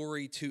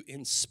story to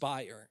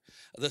inspire,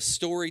 the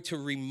story to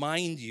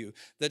remind you,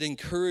 that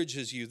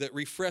encourages you, that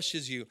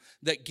refreshes you,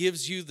 that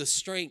gives you the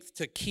strength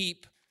to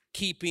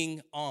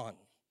keeping on.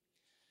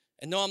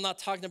 And no, I'm not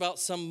talking about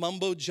some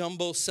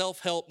mumbo-jumbo,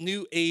 self-help,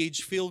 new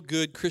age,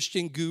 feel-good,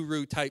 Christian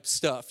guru type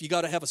stuff. You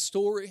got to have a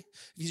story.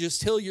 If you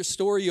just tell your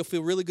story, you'll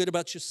feel really good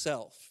about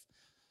yourself.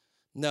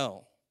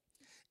 No.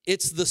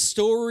 It's the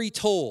story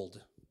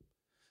told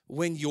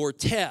when your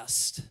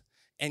test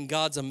and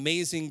God's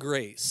amazing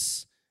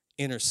grace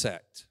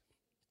intersect.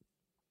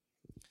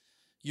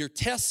 Your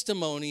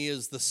testimony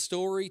is the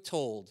story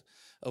told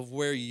of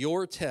where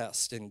your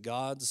test and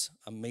God's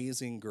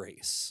amazing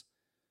grace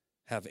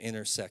have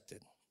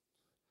intersected.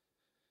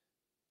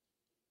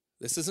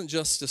 This isn't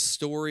just a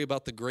story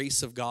about the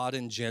grace of God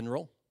in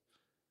general.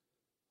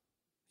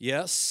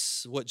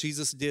 Yes, what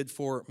Jesus did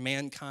for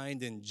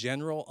mankind in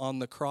general on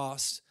the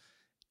cross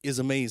is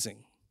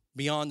amazing,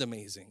 beyond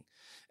amazing.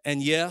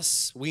 And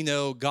yes, we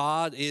know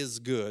God is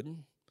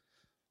good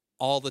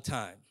all the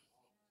time.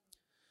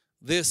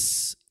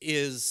 This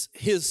is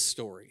his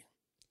story,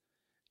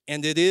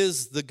 and it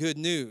is the good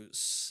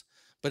news.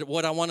 But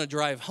what I want to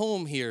drive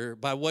home here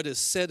by what is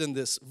said in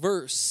this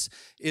verse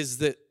is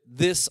that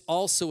this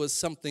also is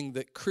something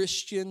that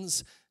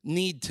Christians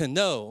need to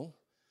know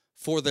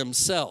for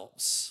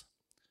themselves.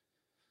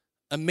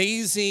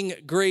 Amazing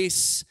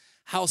grace,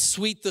 how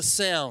sweet the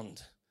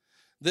sound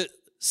that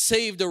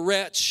saved a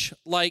wretch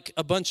like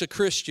a bunch of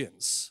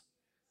Christians.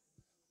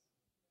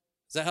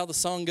 Is that how the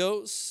song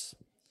goes?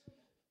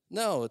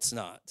 No, it's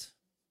not.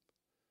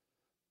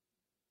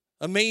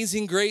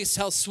 Amazing grace,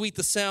 how sweet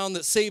the sound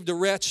that saved a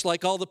wretch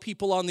like all the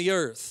people on the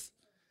earth.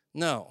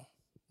 No,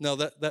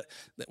 that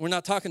we're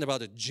not talking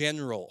about a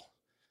general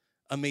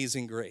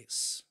amazing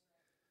grace.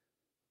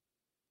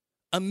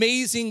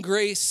 Amazing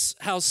grace,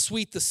 how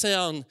sweet the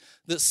sound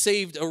that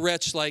saved a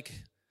wretch like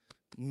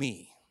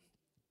me.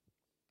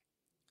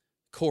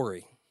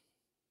 Corey.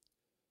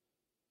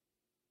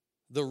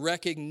 The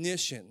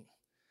recognition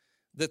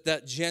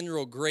that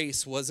general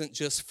grace wasn't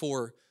just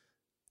for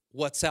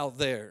what's out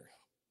there,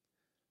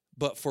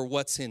 but for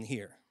what's in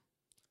here.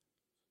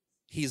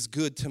 He's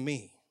good to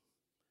me.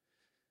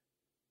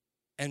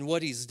 And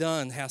what he's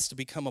done has to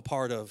become a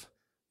part of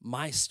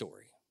my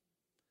story.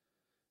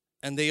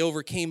 And they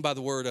overcame by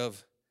the word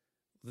of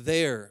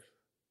their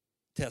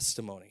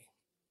testimony.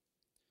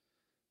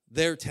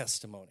 Their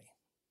testimony.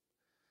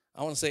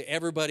 I want to say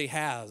everybody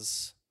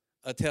has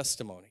a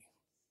testimony.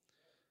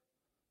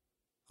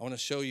 I want to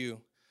show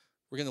you,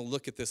 we're going to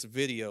look at this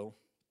video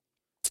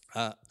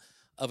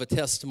of a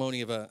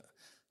testimony of a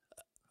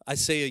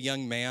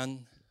young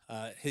man.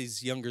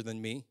 He's younger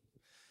than me.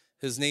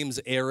 His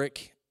name's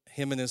Eric.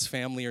 Him and his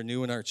family are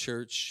new in our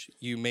church.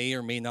 You may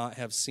or may not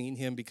have seen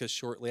him because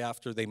shortly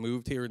after they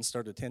moved here and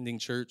started attending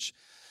church,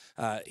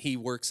 he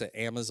works at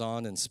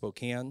Amazon in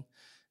Spokane,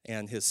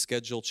 and his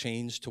schedule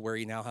changed to where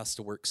he now has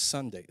to work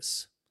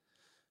Sundays.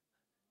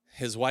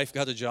 His wife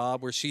got a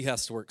job where she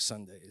has to work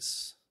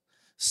Sundays.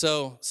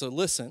 So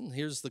listen,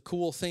 here's the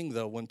cool thing,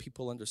 though, when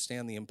people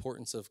understand the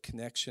importance of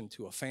connection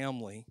to a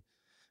family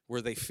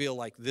where they feel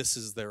like this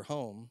is their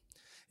home,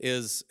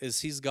 is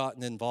he's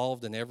gotten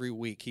involved, and every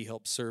week he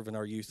helps serve in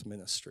our youth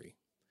ministry.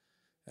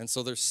 And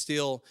so there's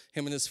still,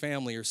 him and his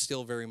family are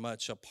still very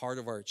much a part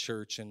of our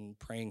church, and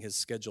praying his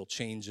schedule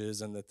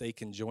changes and that they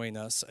can join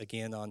us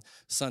again on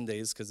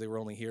Sundays, because they were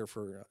only here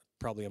for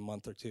probably a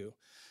month or two.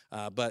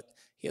 But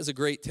he has a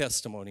great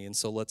testimony, and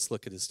so let's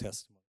look at his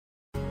testimony.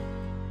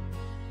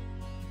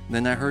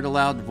 Then I heard a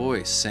loud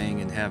voice saying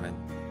in heaven,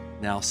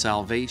 "Now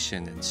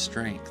salvation and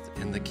strength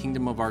in the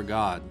kingdom of our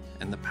God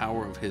and the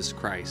power of his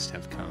Christ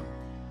have come.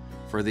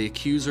 For the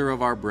accuser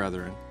of our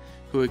brethren,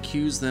 who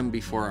accused them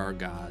before our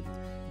God,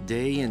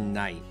 day and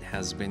night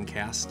has been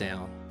cast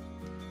down.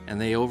 And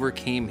they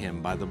overcame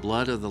him by the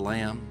blood of the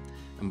Lamb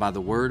and by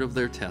the word of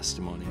their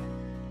testimony,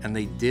 and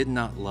they did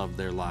not love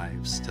their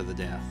lives to the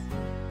death."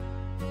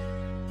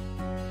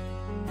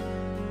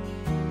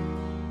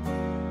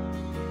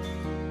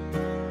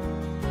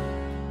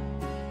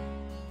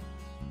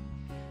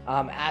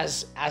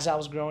 As I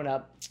was growing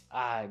up,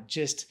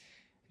 just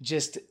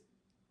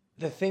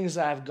the things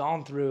that I've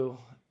gone through,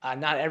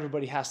 not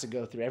everybody has to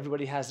go through.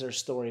 Everybody has their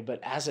story, but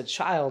as a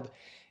child,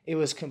 it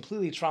was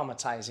completely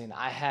traumatizing.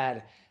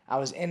 I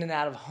was in and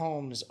out of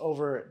homes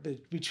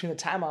between the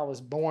time I was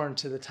born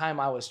to the time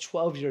I was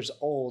 12 years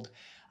old.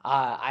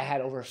 I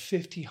had over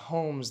 50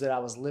 homes that I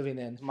was living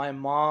in. My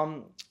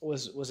mom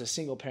was a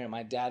single parent.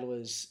 My dad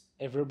was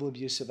a verbal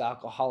abusive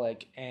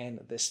alcoholic, and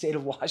the state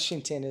of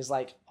Washington is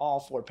like all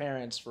for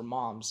parents, for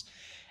moms.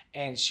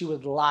 And she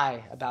would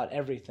lie about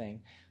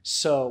everything.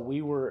 So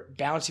we were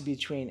bouncing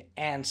between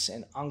aunts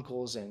and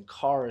uncles and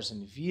cars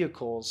and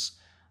vehicles,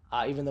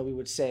 even though we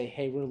would say,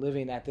 hey, we're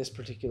living at this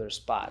particular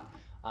spot.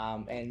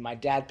 And my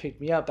dad picked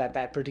me up at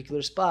that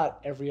particular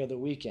spot every other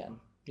weekend.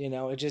 You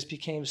know, it just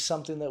became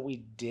something that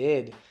we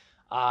did.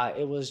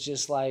 It was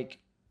just like,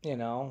 you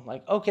know,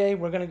 like, okay,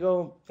 we're going to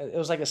go. It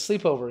was like a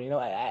sleepover, you know.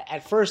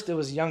 At first it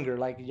was younger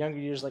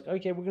years, like,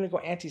 okay, we're going to go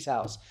Auntie's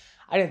house.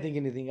 I didn't think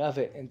anything of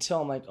it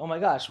until I'm like, oh my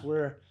gosh,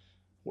 we're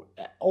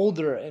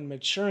older and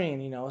maturing,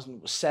 you know,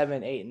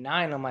 7, 8,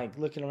 9. I'm like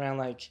looking around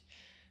like,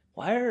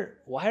 why are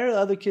the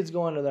other kids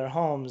going to their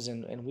homes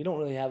and we don't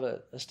really have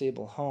a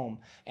stable home?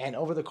 And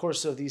over the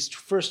course of these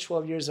first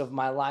 12 years of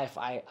my life,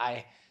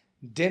 I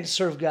didn't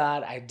serve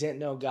God. I didn't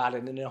know God. I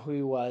didn't know who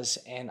he was.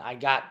 And I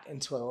got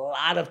into a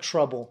lot of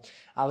trouble.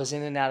 I was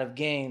in and out of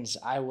gangs.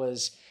 I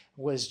was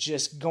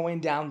just going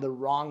down the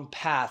wrong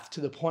path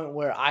to the point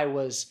where I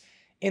was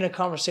in a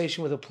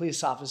conversation with a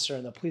police officer,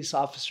 and the police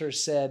officer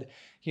said,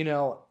 you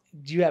know,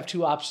 you have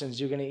two options.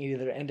 You're going to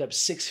either end up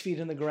 6 feet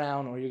in the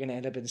ground or you're going to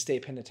end up in the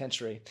state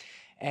penitentiary.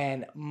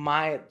 And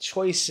my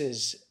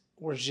choices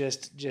were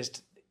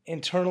just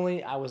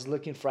internally, I was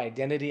looking for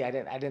identity. I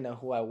didn't know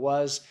who I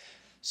was.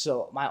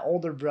 So my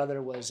older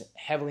brother was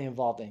heavily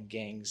involved in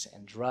gangs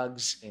and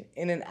drugs,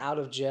 in and out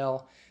of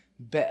jail,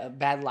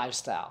 bad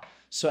lifestyle.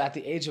 So at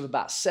the age of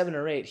about 7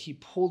 or 8, he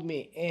pulled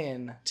me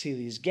in to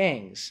these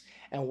gangs.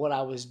 And what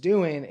I was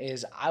doing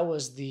is I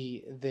was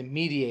the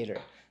mediator.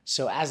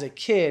 So as a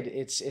kid,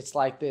 it's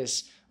like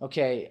this,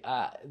 okay,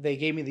 they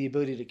gave me the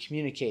ability to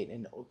communicate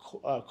and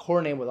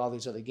coordinate with all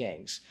these other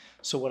gangs.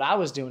 So what I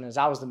was doing is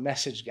I was the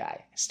message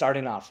guy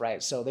starting off,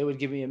 right? So they would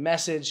give me a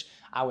message.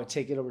 I would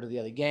take it over to the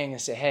other gang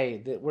and say,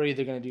 hey, we're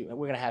either going to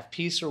we're going to have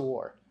peace or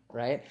war,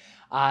 right?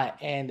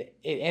 And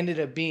it ended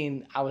up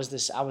being, I was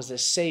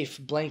this safe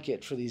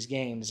blanket for these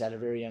gangs at a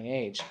very young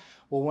age.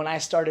 Well, when I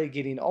started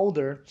getting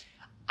older,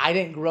 I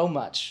didn't grow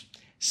much.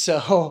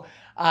 So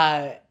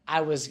I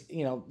was,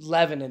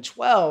 11 and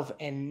 12,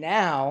 and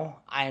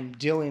now I'm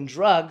dealing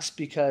drugs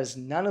because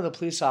none of the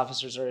police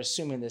officers are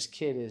assuming this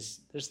kid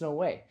there's no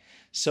way.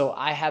 So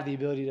I have the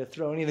ability to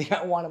throw anything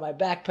I want in my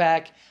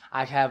backpack.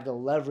 I have the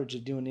leverage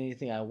of doing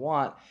anything I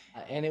want.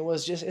 And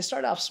it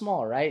started off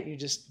small,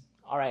 right?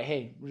 All right,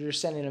 hey, you're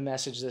sending a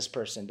message to this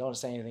person. Don't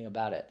say anything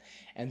about it.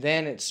 And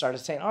then it started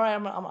saying, all right,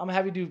 I'm going to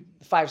have you do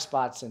 5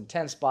 spots and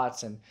 10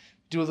 spots and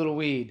do a little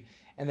weed.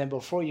 And then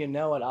before you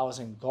know it, I was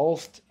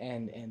engulfed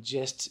and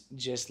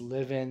just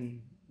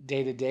living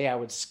day to day. I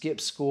would skip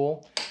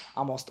school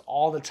almost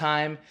all the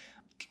time.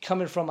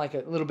 Coming from like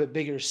a little bit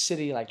bigger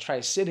city like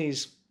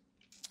Tri-Cities,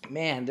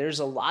 man, there's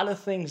a lot of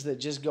things that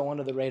just go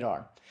under the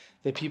radar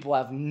that people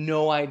have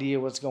no idea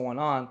what's going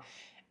on.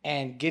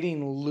 And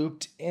getting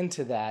looped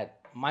into that,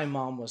 my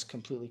mom was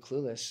completely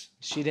clueless.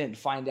 She didn't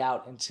find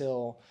out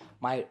until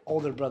my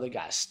older brother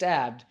got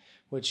stabbed,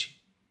 which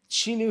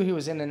she knew he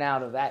was in and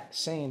out of that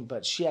scene,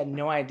 but she had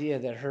no idea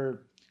that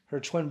her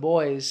twin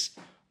boys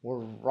were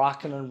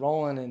rocking and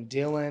rolling and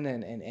dealing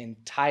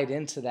and tied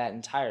into that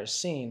entire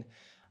scene.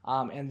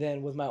 And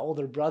then with my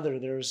older brother,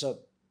 there was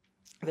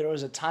there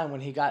was a time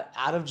when he got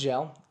out of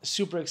jail,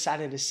 super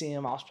excited to see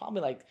him. I was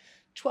probably like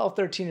 12,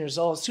 13 years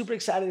old, super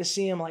excited to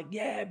see him, like,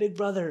 yeah, big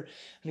brother.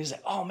 And he's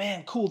like, oh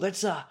man, cool,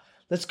 let's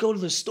go to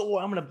the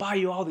store. I'm gonna buy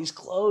you all these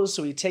clothes.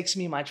 So he takes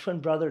me and my twin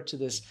brother to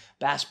this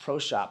Bass Pro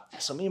Shop.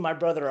 So me and my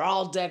brother are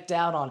all decked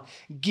out on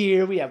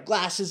gear. We have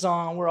glasses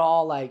on. We're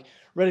all like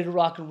ready to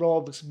rock and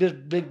roll because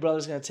big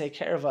brother's gonna take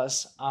care of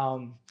us.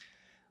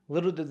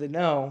 Little did they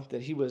know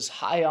that he was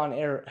high on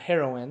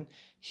heroin.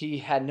 He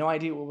had no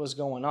idea what was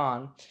going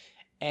on.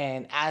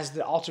 And as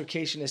the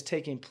altercation is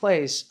taking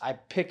place, I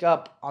pick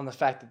up on the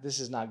fact that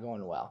this is not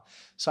going well.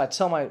 So I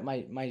tell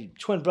my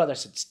twin brother, I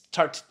said,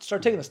 start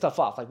taking the stuff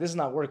off. Like, this is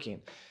not working.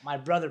 My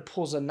brother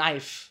pulls a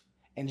knife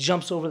and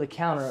jumps over the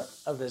counter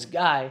of this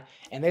guy,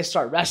 and they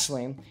start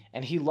wrestling,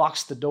 and he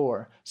locks the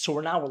door. So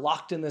we're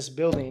locked in this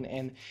building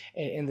and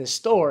in this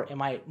store, and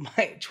my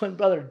twin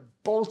brother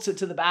bolts it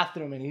to the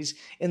bathroom, and he's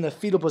in the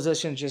fetal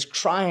position just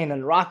crying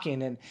and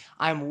rocking, and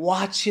I'm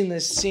watching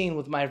this scene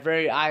with my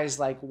very eyes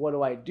like, what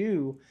do I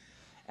do?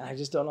 And I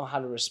just don't know how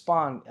to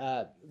respond.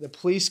 The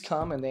police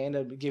come, and they end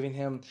up giving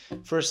him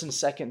first and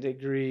second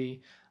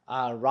degree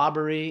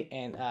robbery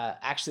and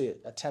actually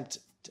attempted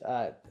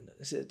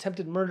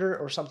murder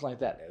or something like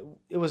that.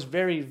 It was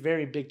very,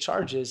 very big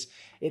charges.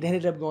 It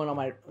ended up going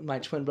on my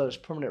twin brother's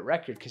permanent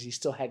record because he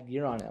still had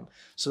gear on him.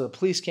 So the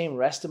police came,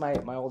 arrested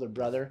my older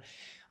brother.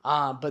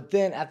 But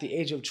then at the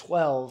age of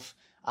 12,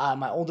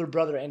 my older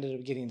brother ended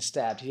up getting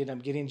stabbed. He ended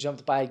up getting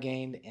jumped by a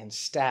gang and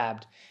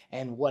stabbed.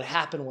 And what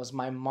happened was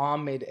my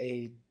mom made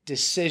a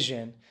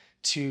decision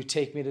to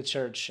take me to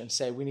church and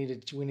say, we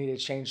need to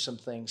change some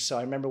things. So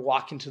I remember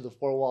walking to the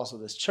four walls of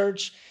this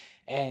church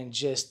and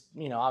just,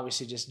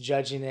 obviously just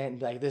judging it and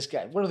be like, this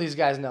guy, what do these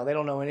guys know? They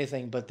don't know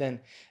anything. But then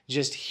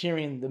just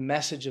hearing the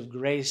message of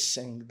grace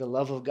and the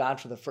love of God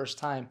for the first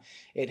time,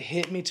 it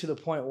hit me to the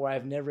point where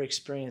I've never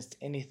experienced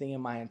anything in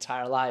my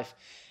entire life.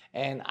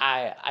 And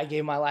I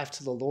gave my life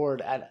to the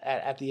Lord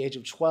at the age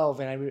of 12.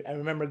 And I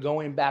remember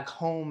going back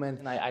home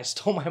and I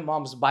stole my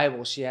mom's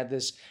Bible. She had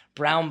this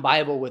brown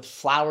Bible with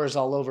flowers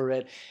all over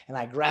it. And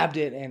I grabbed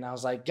it and I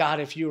was like, God,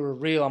 if you were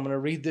real, I'm going to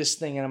read this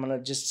thing and I'm going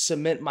to just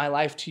submit my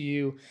life to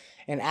you.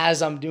 And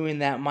as I'm doing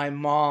that, my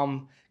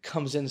mom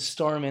comes in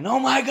storming, oh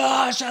my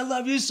gosh, I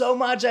love you so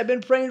much. I've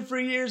been praying for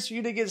years for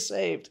you to get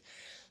saved.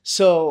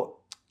 So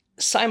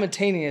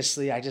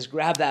simultaneously, I just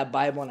grab that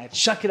Bible and I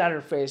chuck it at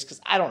her face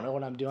because I don't know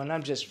what I'm doing.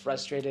 I'm just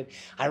frustrated.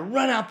 I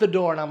run out the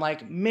door and I'm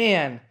like,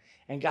 man.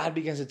 And God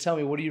begins to tell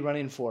me, what are you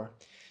running for?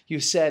 You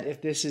said,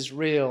 if this is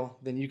real,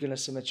 then you're going to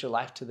submit your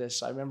life to this.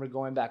 So I remember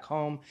going back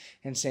home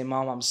and saying,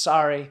 Mom, I'm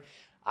sorry.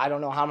 I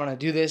don't know how I'm going to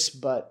do this,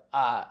 but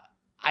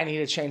I need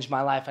to change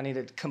my life. I need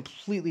to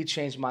completely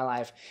change my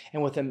life.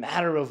 And with a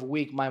matter of a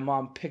week, my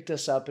mom picked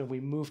us up and we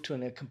moved to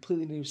a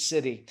completely new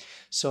city.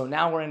 So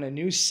now we're in a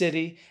new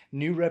city,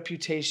 new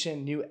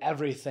reputation, new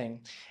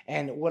everything.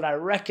 And what I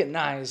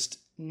recognized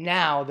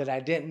now that I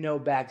didn't know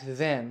back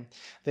then,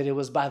 that it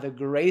was by the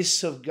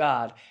grace of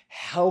God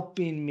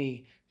helping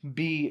me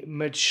be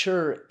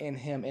mature in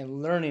him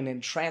and learning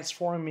and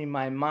transforming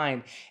my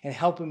mind and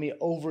helping me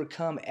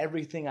overcome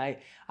everything I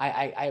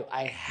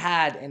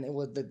had, and it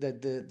was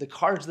the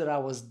cards that I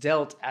was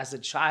dealt as a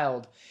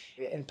child.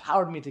 It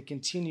empowered me to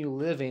continue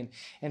living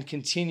and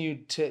continue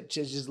to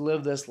just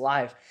live this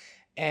life.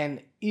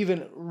 And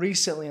even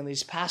recently in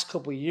these past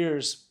couple of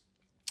years,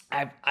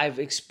 I've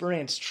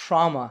experienced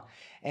trauma.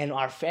 And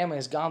our family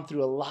has gone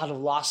through a lot of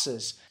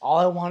losses. All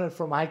I wanted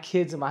for my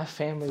kids and my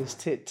family is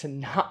to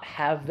not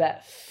have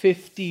that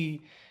 50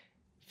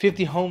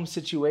 home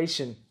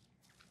situation.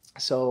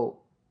 So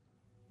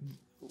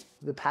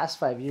the past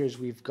 5 years,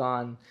 we've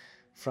gone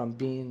from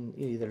being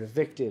either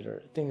evicted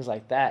or things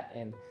like that.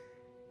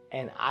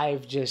 And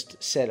I've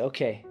just said,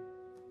 okay,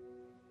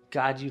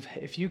 God,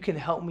 if you can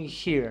help me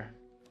here,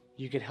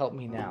 you could help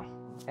me now.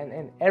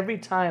 And every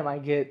time I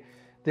get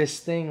this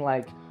thing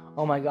like,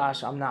 oh my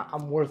gosh,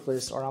 I'm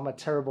worthless, or I'm a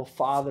terrible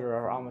father,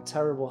 or I'm a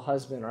terrible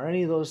husband, or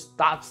any of those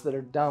thoughts that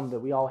are dumb, that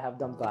we all have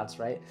dumb thoughts,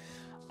 right?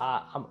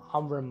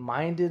 I'm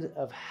reminded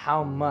of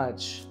how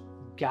much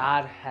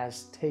God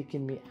has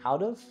taken me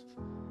out of,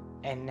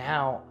 and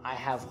now I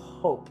have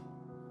hope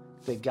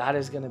that God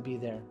is going to be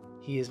there.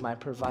 He is my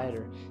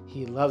provider.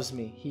 He loves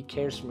me. He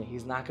cares for me.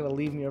 He's not going to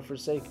leave me or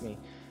forsake me.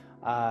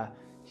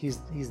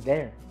 He's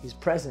there. He's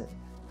present.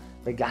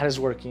 That God is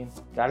working.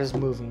 God is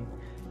moving.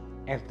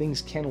 And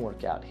things can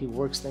work out. He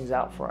works things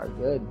out for our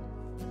good.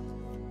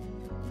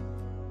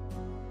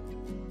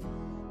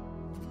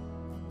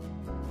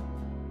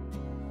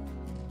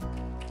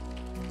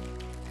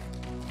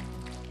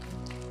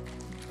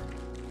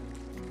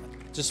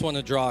 Just want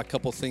to draw a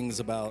couple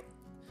things about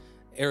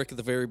Eric at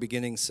the very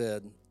beginning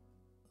said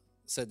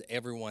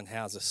everyone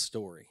has a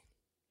story.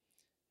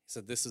 He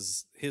said this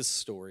is his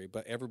story,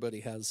 but everybody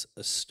has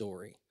a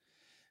story.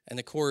 And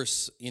of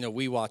course,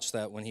 we watched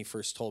that when he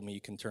first told me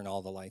you can turn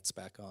all the lights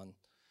back on.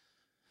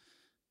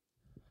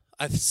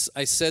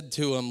 I said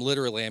to him,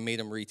 literally, I made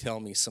him retell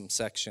me some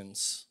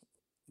sections,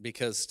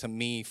 because to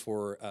me,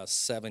 for a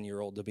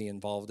 7-year-old to be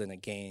involved in a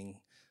gang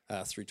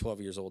through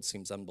 12 years old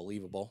seems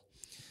unbelievable.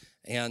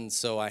 And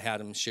so I had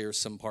him share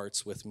some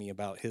parts with me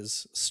about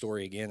his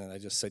story again. And I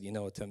just said,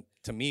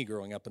 to me,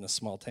 growing up in a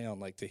small town,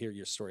 like, to hear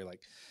your story,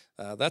 like,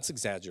 that's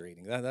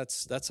exaggerating.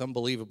 That's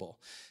unbelievable.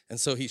 And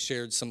so he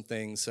shared some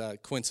things.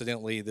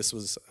 Coincidentally, this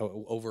was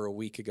over a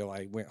week ago.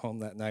 I went home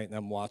that night, and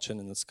I'm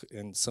watching,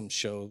 and some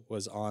show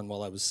was on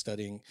while I was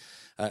studying.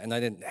 And I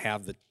didn't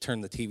have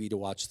turn the TV to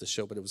watch the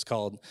show, but it was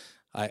called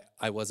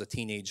I Was a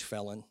Teenage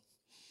Felon.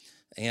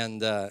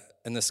 And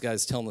this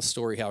guy's telling the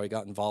story how he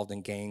got involved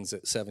in gangs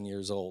at 7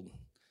 years old.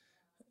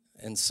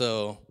 And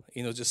so,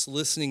 just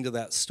listening to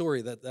that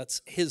story,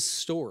 that's his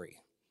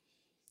story.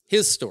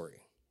 His story.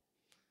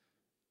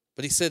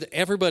 But he said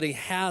everybody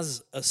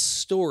has a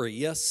story.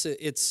 Yes,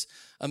 it's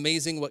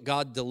amazing what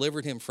God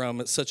delivered him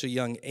from at such a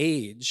young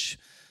age.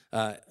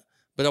 But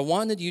I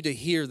wanted you to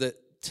hear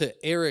that to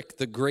Eric,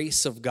 the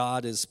grace of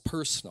God is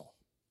personal.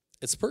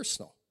 It's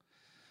personal.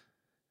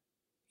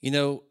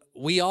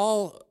 We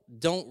all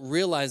don't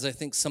realize, I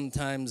think,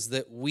 sometimes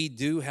that we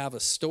do have a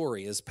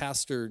story. As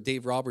Pastor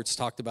Dave Roberts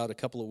talked about a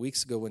couple of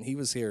weeks ago when he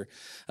was here,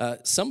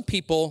 some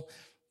people,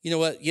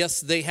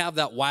 yes, they have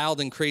that wild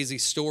and crazy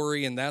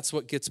story, and that's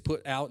what gets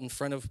put out in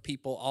front of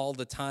people all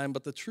the time.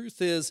 But the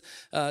truth is,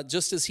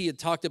 just as he had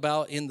talked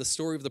about in the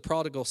story of the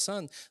prodigal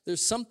son,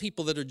 there's some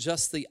people that are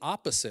just the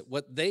opposite.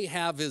 What they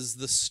have is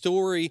the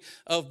story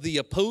of the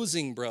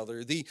opposing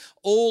brother, the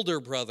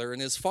older brother,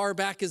 and as far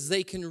back as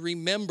they can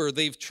remember,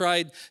 they've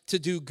tried to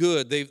do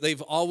good.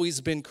 They've always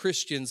been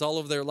Christians all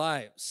of their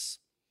lives.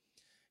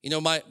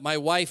 My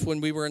wife,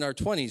 when we were in our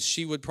 20s,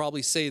 she would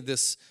probably say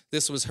this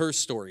was her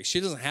story.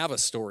 She doesn't have a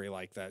story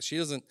like that. She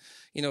doesn't,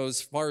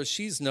 as far as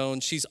she's known,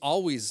 she's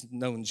always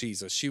known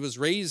Jesus. She was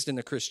raised in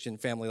a Christian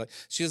family.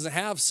 She doesn't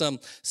have some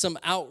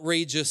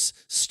outrageous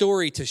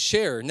story to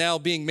share. Now,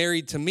 being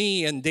married to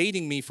me and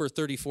dating me for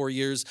 34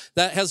 years,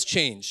 that has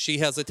changed. She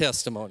has a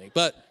testimony.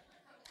 But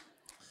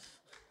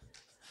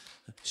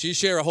she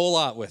share a whole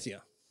lot with you.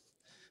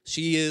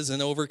 She is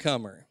an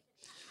overcomer.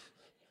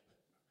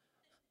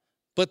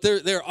 But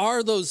there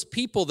are those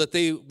people that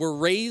they were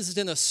raised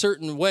in a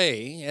certain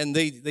way, and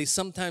they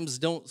sometimes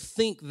don't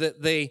think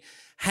that they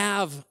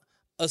have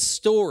a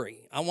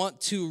story. I want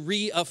to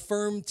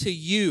reaffirm to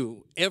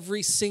you,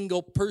 every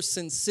single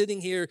person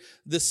sitting here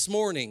this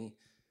morning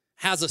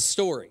has a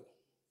story.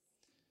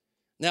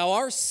 Now,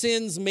 our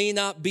sins may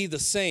not be the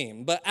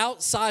same, but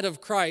outside of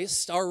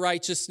Christ, our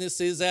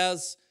righteousness is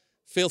as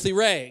filthy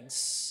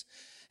rags.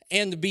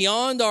 And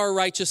beyond our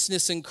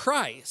righteousness in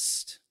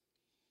Christ,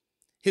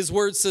 his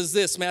word says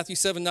this, Matthew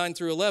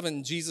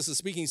 7:9-11, Jesus is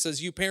speaking, he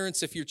says, "You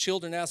parents, if your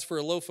children ask for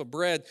a loaf of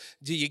bread,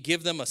 do you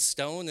give them a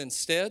stone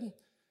instead?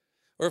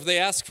 Or if they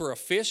ask for a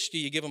fish, do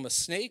you give them a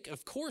snake?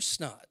 Of course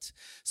not.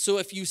 So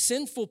if you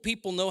sinful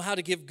people know how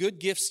to give good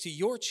gifts to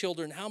your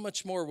children, how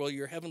much more will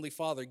your heavenly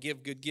Father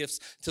give good gifts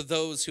to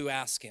those who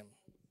ask him?"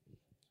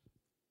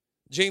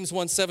 James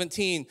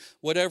 1:17,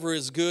 whatever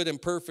is good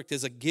and perfect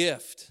is a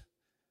gift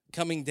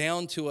coming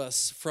down to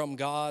us from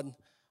God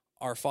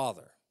our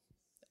Father.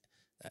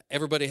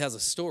 Everybody has a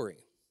story.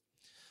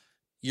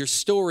 Your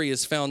story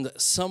is found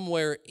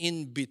somewhere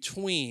in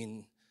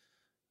between.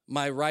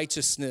 My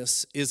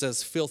righteousness is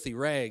as filthy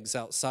rags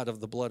outside of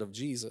the blood of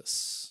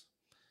Jesus.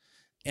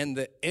 And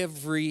that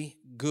every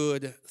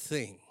good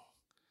thing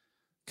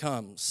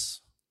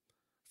comes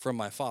from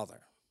my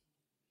Father.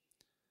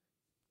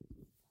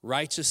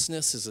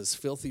 Righteousness is as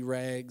filthy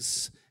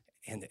rags,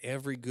 and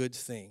every good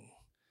thing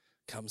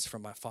comes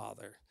from my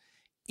Father.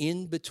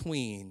 In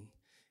between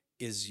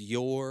is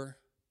your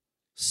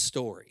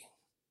story.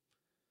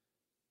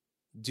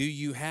 Do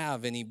you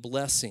have any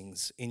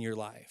blessings in your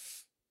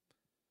life?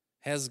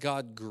 Has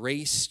God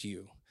graced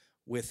you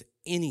with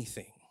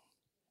anything?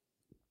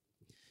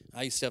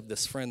 I used to have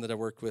this friend that I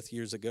worked with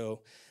years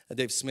ago,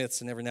 Dave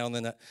Smiths, and every now and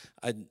then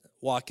I'd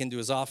walk into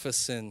his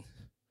office and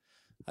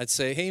I'd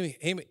say,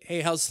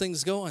 hey, how's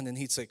things going? And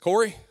he'd say,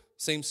 "Corey,"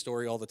 same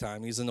story all the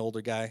time. He's an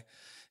older guy.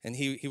 And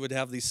he would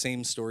have these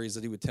same stories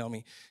that he would tell me.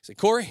 He'd say,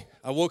 "Corey,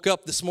 I woke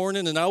up this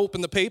morning and I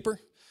opened the paper.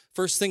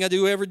 First thing I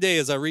do every day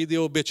is I read the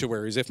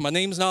obituaries. If my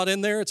name's not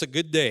in there, it's a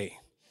good day."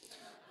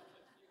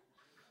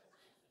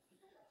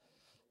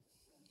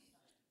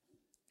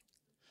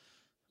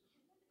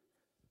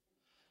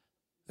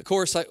 Of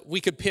course,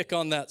 we could pick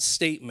on that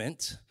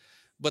statement,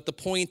 but the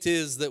point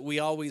is that we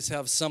always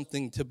have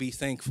something to be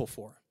thankful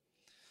for,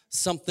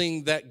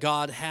 something that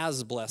God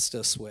has blessed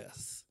us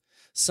with,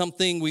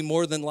 something we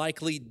more than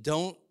likely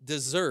don't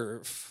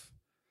deserve,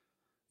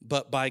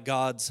 but by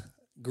God's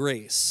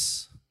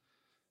grace.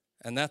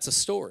 And that's a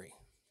story.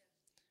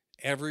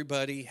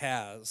 Everybody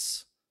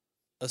has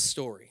a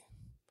story.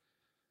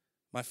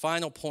 My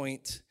final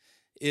point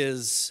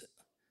is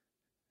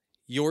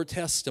your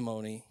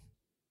testimony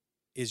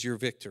is your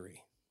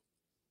victory.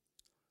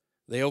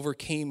 They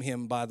overcame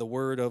him by the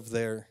word of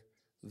their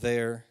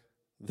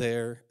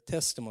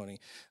testimony.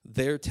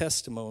 Their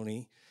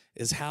testimony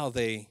is how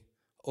they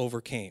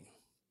overcame.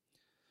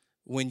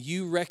 When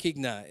you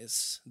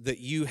recognize that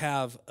you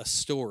have a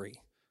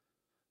story,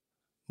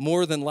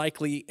 more than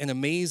likely an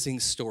amazing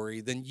story,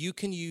 then you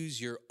can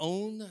use your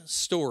own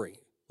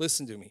story,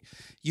 Listen to me.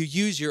 You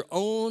use your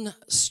own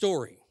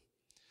story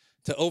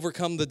to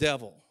overcome the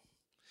devil.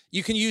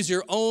 You can use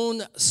your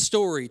own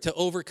story to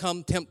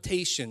overcome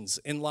temptations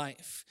in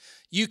life.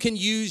 You can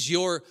use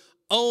your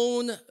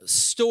own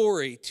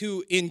story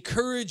to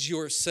encourage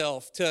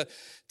yourself, to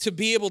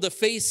be able to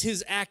face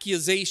his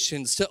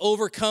accusations, to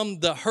overcome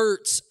the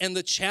hurts and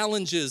the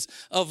challenges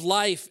of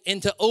life,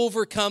 and to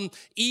overcome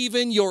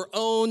even your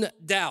own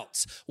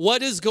doubts.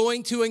 What is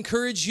going to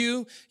encourage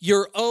you?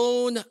 Your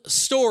own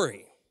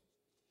story.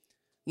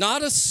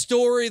 Not a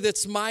story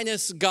that's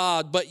minus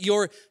God, but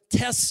your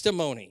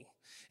testimony.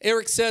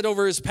 Eric said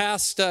over his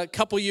past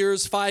couple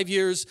years, 5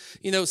 years,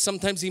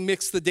 sometimes he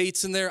mixed the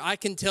dates in there. I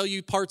can tell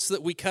you parts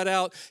that we cut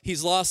out.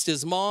 He's lost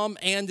his mom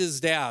and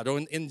his dad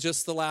in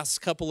just the last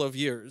couple of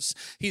years.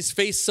 He's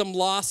faced some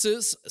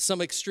losses,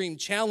 some extreme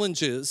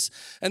challenges,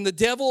 and the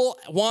devil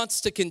wants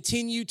to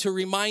continue to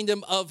remind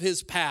him of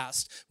his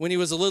past. When he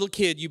was a little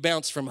kid, you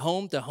bounced from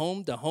home to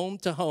home to home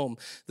to home.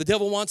 The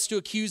devil wants to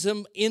accuse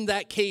him in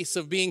that case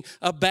of being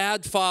a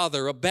bad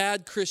father, a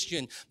bad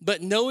Christian.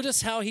 But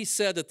notice how he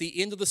said at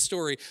the end of the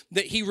story,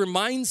 that he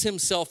reminds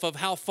himself of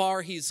how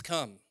far he's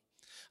come,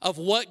 of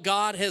what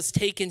God has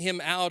taken him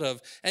out of,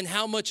 and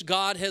how much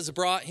God has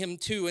brought him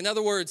to. In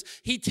other words,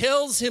 he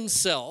tells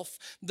himself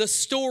the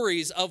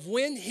stories of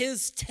when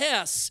his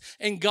tests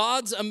and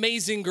God's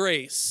amazing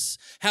grace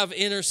have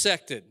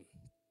intersected.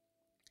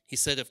 He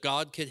said, if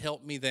God could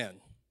help me then,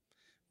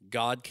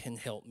 God can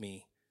help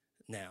me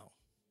now.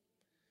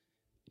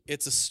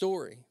 It's a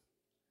story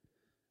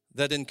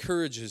that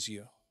encourages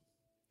you,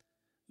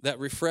 that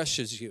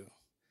refreshes you,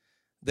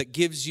 that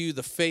gives you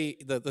the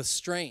faith, the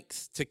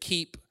strength to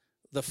keep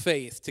the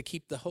faith, to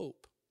keep the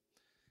hope.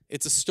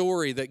 It's a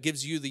story that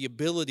gives you the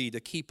ability to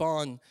keep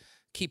on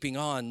keeping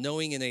on,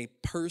 knowing in a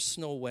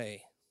personal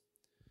way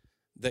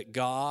that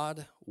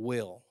God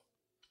will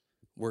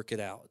work it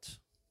out.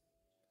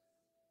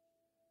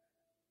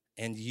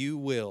 And you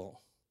will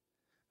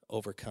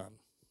overcome.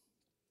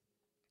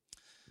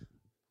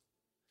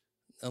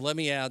 Now let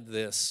me add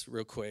this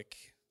real quick.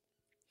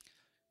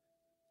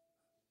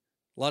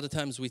 A lot of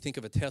times we think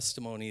of a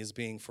testimony as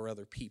being for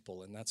other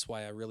people, and that's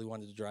why I really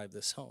wanted to drive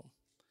this home.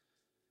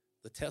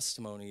 The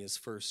testimony is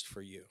first for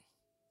you.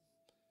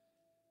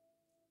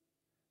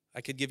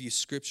 I could give you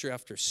scripture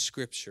after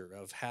scripture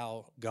of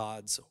how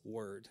God's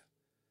word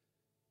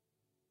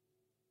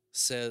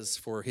says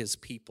for his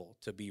people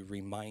to be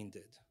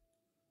reminded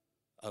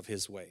of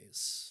his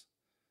ways,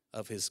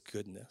 of his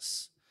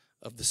goodness,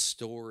 of the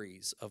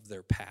stories of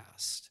their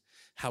past,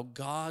 how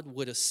God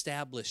would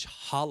establish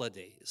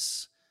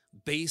holidays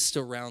based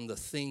around the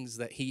things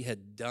that he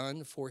had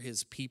done for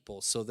his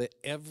people, so that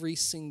every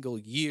single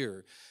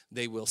year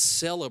they will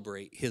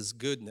celebrate his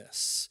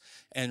goodness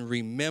and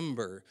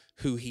remember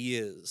who he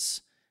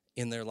is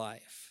in their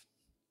life.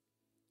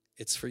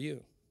 It's for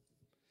you.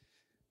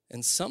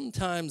 And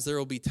sometimes there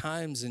will be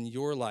times in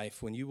your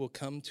life when you will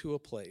come to a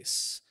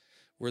place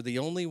where the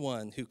only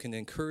one who can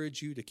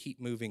encourage you to keep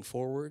moving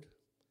forward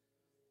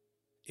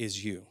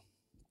is you.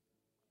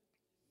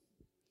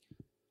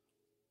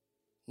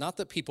 Not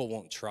that people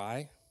won't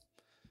try.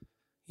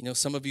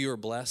 Some of you are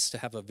blessed to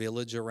have a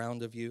village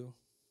around you,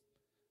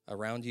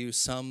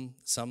 some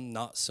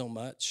not so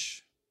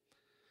much.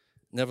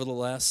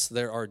 Nevertheless,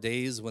 there are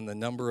days when the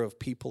number of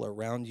people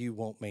around you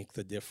won't make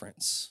the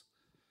difference.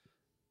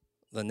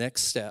 The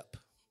next step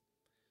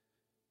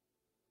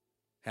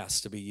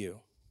has to be you.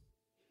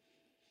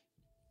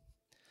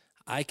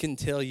 I can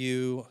tell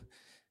you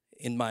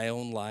in my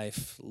own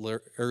life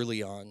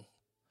early on,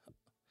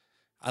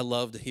 I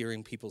loved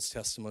hearing people's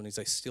testimonies.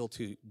 I still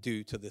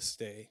do to this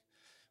day.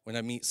 When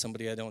I meet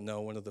somebody I don't know,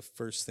 one of the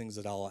first things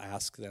that I'll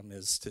ask them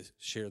is to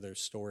share their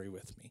story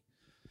with me,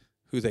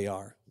 who they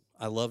are.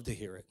 I love to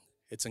hear it.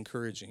 It's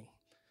encouraging.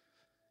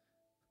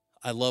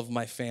 I love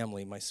my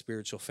family, my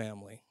spiritual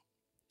family.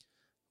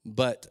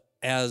 But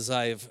as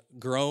I've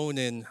grown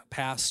in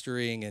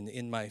pastoring and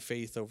in my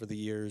faith over the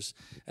years,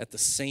 at the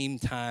same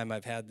time,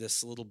 I've had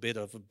this little bit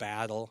of a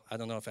battle. I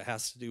don't know if it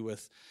has to do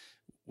with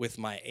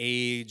my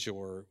age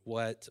or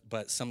what,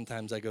 but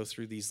sometimes I go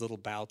through these little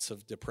bouts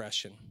of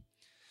depression.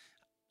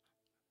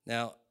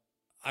 Now,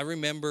 I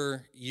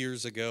remember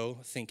years ago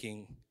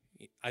thinking,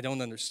 I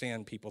don't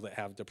understand people that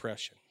have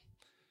depression.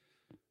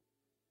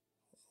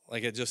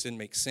 Like, it just didn't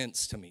make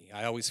sense to me.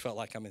 I always felt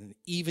like I'm an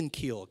even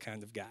keel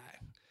kind of guy.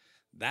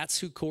 That's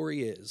who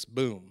Corey is.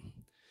 Boom.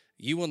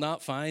 You will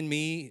not find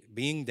me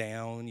being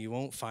down. You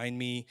won't find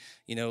me,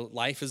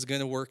 life is going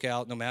to work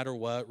out no matter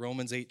what.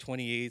 Romans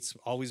 8:28's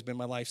always been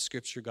my life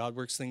scripture. God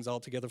works things all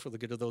together for the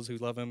good of those who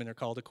love him and are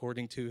called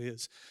according to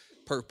his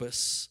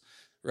purpose,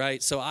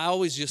 right? So I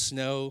always just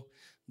know,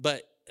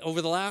 but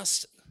over the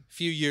last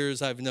few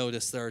years, I've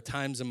noticed there are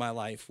times in my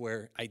life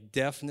where I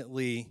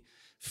definitely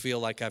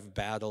feel like I've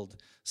battled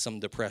some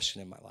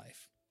depression in my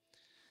life.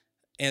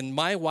 And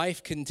my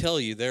wife can tell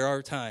you there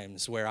are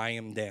times where I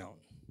am down.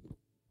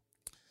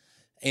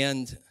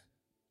 And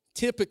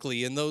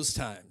typically in those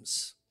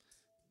times,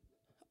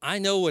 I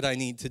know what I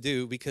need to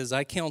do because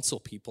I counsel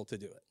people to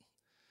do it.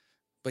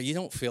 But you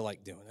don't feel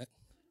like doing it.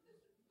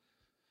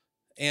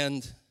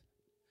 And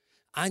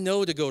I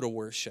know to go to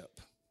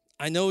worship.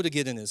 I know to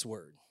get in his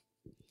word.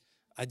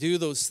 I do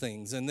those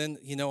things. And then,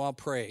 I'll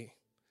pray.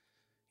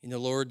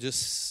 Lord,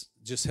 just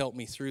help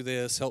me through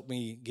this. Help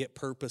me get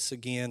purpose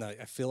again.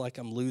 I feel like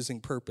I'm losing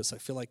purpose. I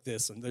feel like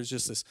this. And there's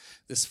just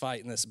this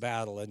fight and this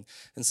battle. And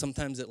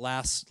sometimes it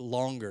lasts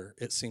longer,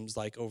 it seems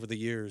like, over the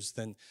years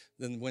than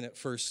when it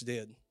first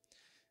did.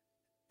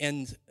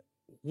 And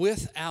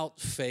without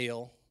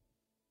fail,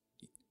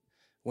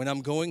 when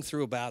I'm going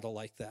through a battle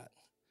like that,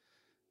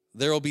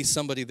 there will be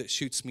somebody that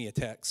shoots me a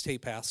text. Hey,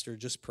 Pastor,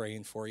 just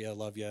praying for you. I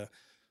love you.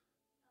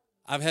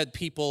 I've had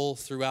people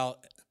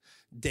throughout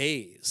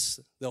days,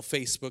 they'll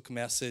Facebook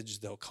message,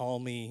 they'll call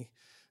me,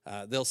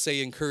 they'll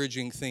say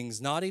encouraging things,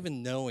 not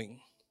even knowing.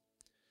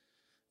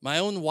 My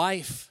own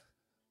wife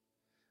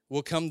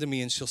will come to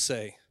me and she'll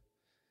say,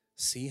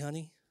 see,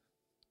 honey?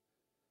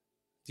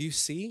 Do you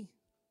see?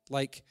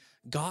 Like,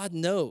 God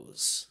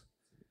knows.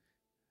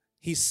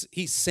 He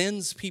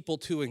sends people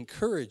to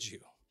encourage you.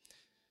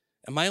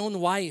 And my own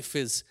wife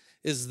is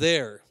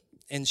there,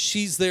 and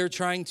she's there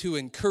trying to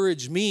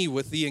encourage me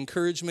with the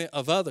encouragement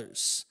of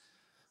others.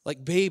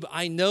 Like, babe,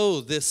 I know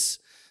this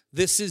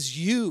is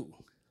you.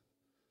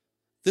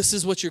 This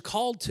is what you're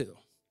called to.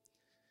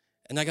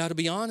 And I got to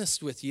be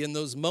honest with you, in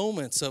those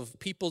moments of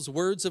people's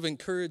words of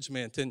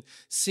encouragement and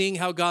seeing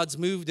how God's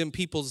moved in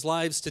people's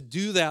lives to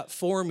do that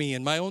for me,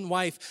 and my own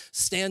wife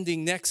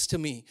standing next to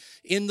me,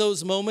 in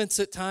those moments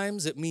at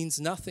times, it means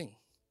nothing.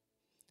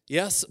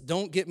 Yes,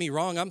 don't get me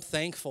wrong, I'm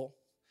thankful,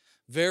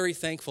 very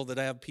thankful that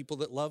I have people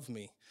that love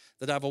me,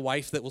 that I have a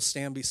wife that will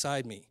stand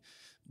beside me,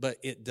 but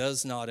it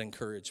does not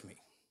encourage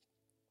me.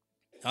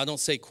 I don't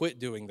say quit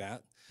doing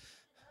that,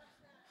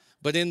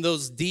 but in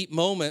those deep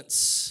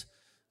moments,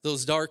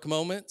 those dark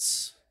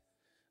moments,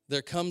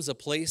 there comes a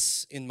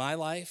place in my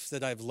life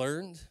that I've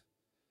learned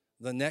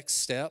the next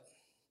step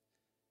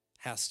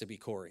has to be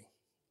Corey.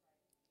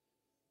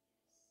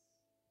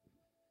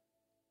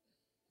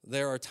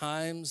 There are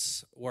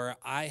times where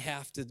I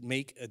have to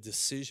make a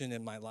decision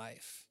in my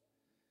life.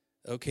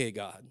 Okay,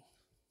 God,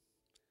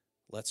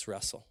 let's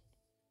wrestle.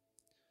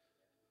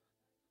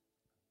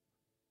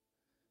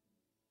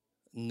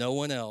 No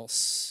one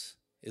else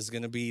is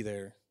going to be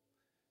there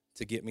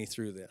to get me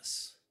through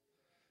this.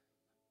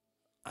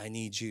 I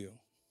need you.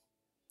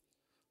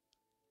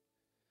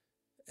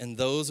 And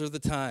those are the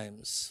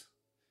times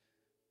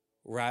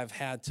where I've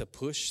had to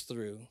push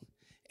through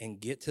and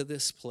get to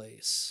this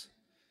place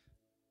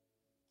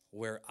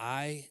where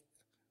I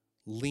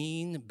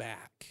lean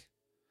back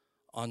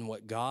on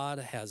what God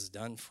has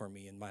done for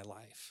me in my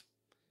life.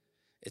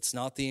 It's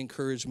not the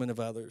encouragement of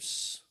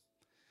others.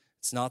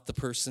 It's not the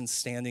person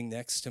standing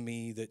next to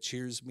me that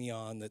cheers me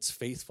on, that's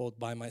faithful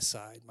by my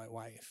side, my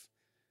wife.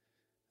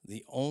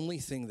 The only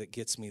thing that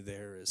gets me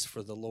there is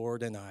for the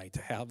Lord and I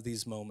to have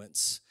these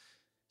moments,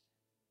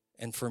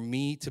 and for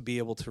me to be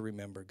able to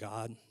remember,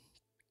 God,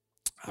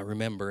 I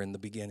remember in the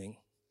beginning.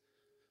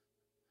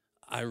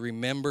 I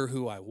remember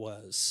who I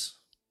was.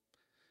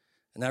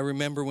 And I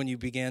remember when you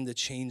began to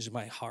change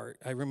my heart.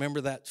 I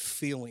remember that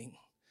feeling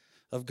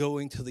of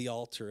going to the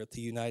altar at the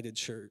United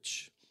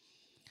Church.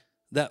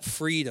 That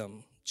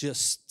freedom,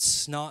 just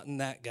snotting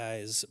that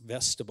guy's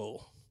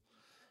vestibule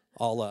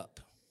all up.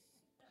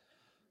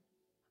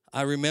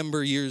 I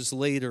remember years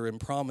later in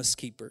Promise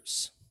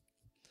Keepers,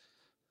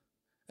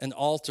 an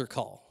altar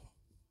call.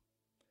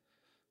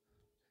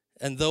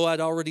 And though I'd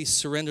already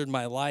surrendered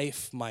my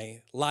life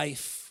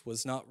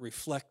was not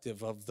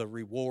reflective of the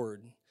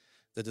reward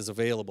that is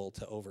available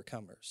to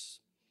overcomers.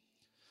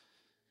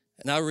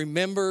 And I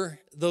remember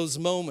those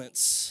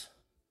moments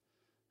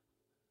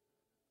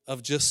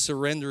of just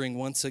surrendering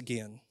once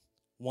again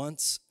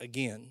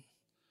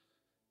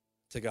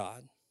to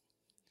God.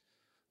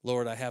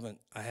 Lord, I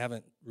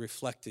haven't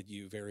reflected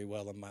you very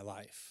well in my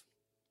life.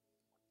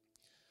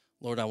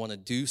 Lord, I want to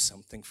do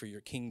something for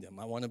your kingdom.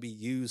 I want to be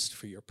used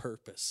for your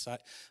purpose.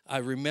 I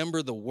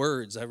remember the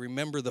words. I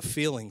remember the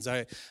feelings.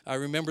 I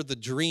remember the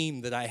dream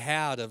that I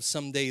had of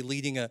someday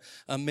leading a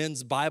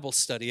men's Bible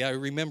study. I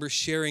remember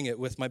sharing it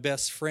with my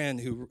best friend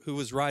who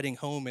was riding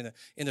home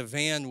in a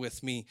van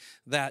with me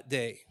that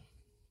day.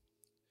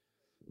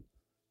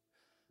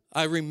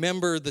 I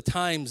remember the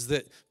times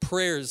that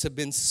prayers have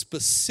been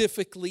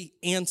specifically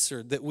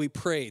answered, that we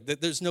prayed,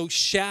 that there's no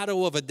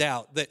shadow of a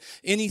doubt that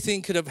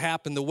anything could have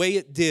happened the way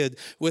it did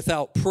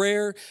without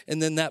prayer,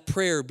 and then that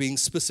prayer being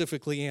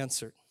specifically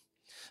answered.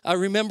 I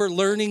remember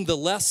learning the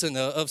lesson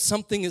of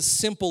something as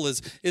simple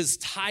as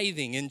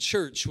tithing in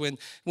church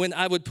when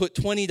I would put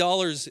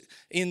 $20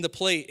 in the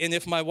plate, and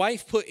if my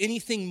wife put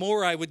anything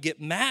more, I would get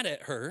mad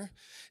at her.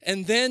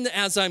 And then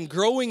as I'm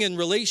growing in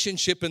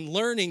relationship and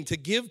learning to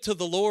give to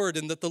the Lord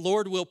and that the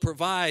Lord will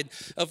provide,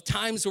 of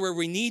times where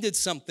we needed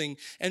something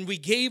and we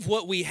gave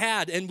what we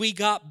had and we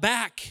got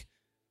back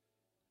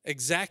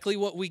exactly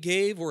what we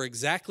gave or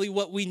exactly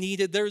what we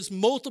needed. There's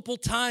multiple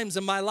times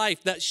in my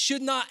life that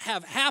should not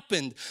have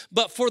happened,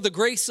 but for the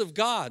grace of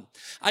God,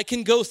 I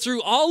can go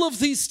through all of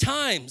these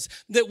times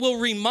that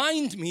will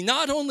remind me,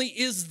 not only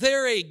is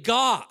there a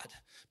God,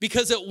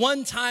 Because at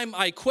one time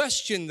I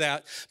questioned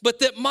that, but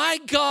that my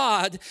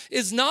God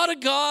is not a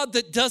God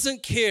that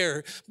doesn't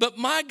care, but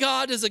my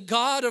God is a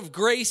God of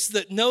grace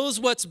that knows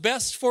what's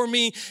best for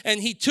me,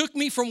 and he took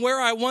me from where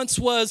I once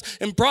was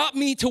and brought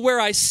me to where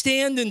I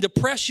stand in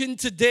depression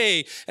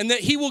today, and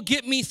that he will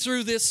get me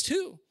through this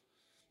too.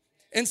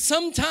 And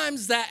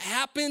sometimes that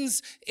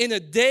happens in a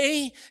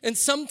day, and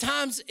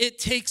sometimes it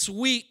takes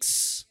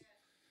weeks.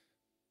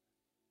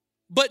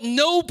 But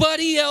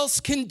nobody else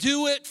can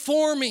do it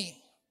for me.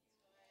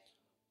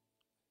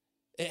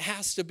 It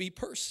has to be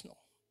personal.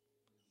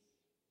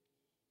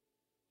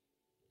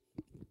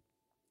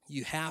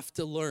 You have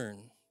to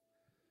learn.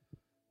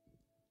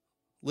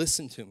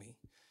 Listen to me.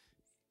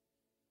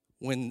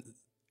 When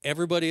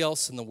everybody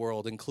else in the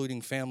world,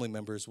 including family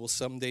members, will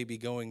someday be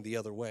going the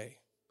other way,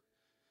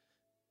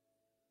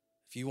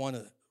 if you want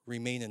to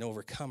remain an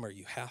overcomer,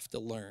 you have to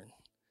learn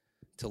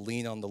to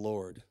lean on the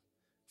Lord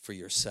for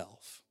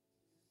yourself.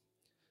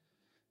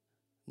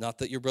 Not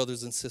that your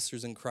brothers and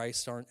sisters in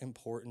Christ aren't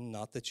important,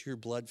 not that your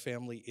blood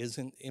family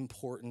isn't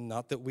important,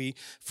 not that we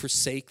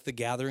forsake the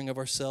gathering of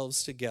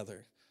ourselves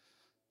together.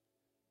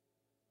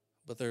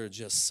 But there are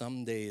just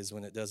some days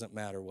when it doesn't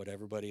matter what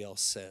everybody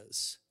else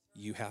says.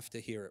 You have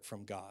to hear it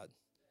from God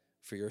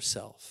for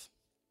yourself.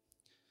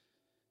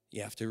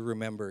 You have to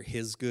remember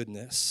his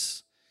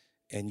goodness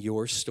and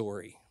your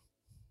story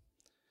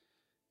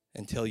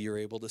until you're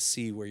able to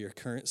see where your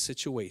current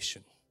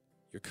situation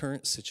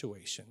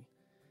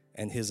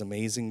and his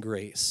amazing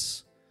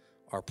grace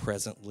are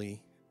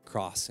presently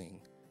crossing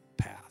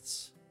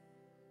paths.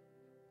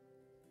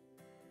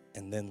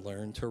 And then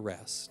learn to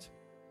rest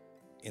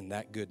in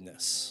that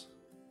goodness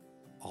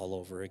all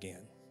over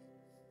again.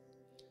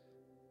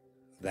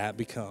 That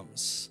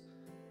becomes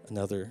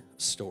another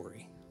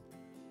story.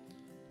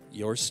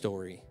 Your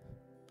story,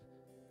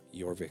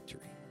 your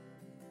victory.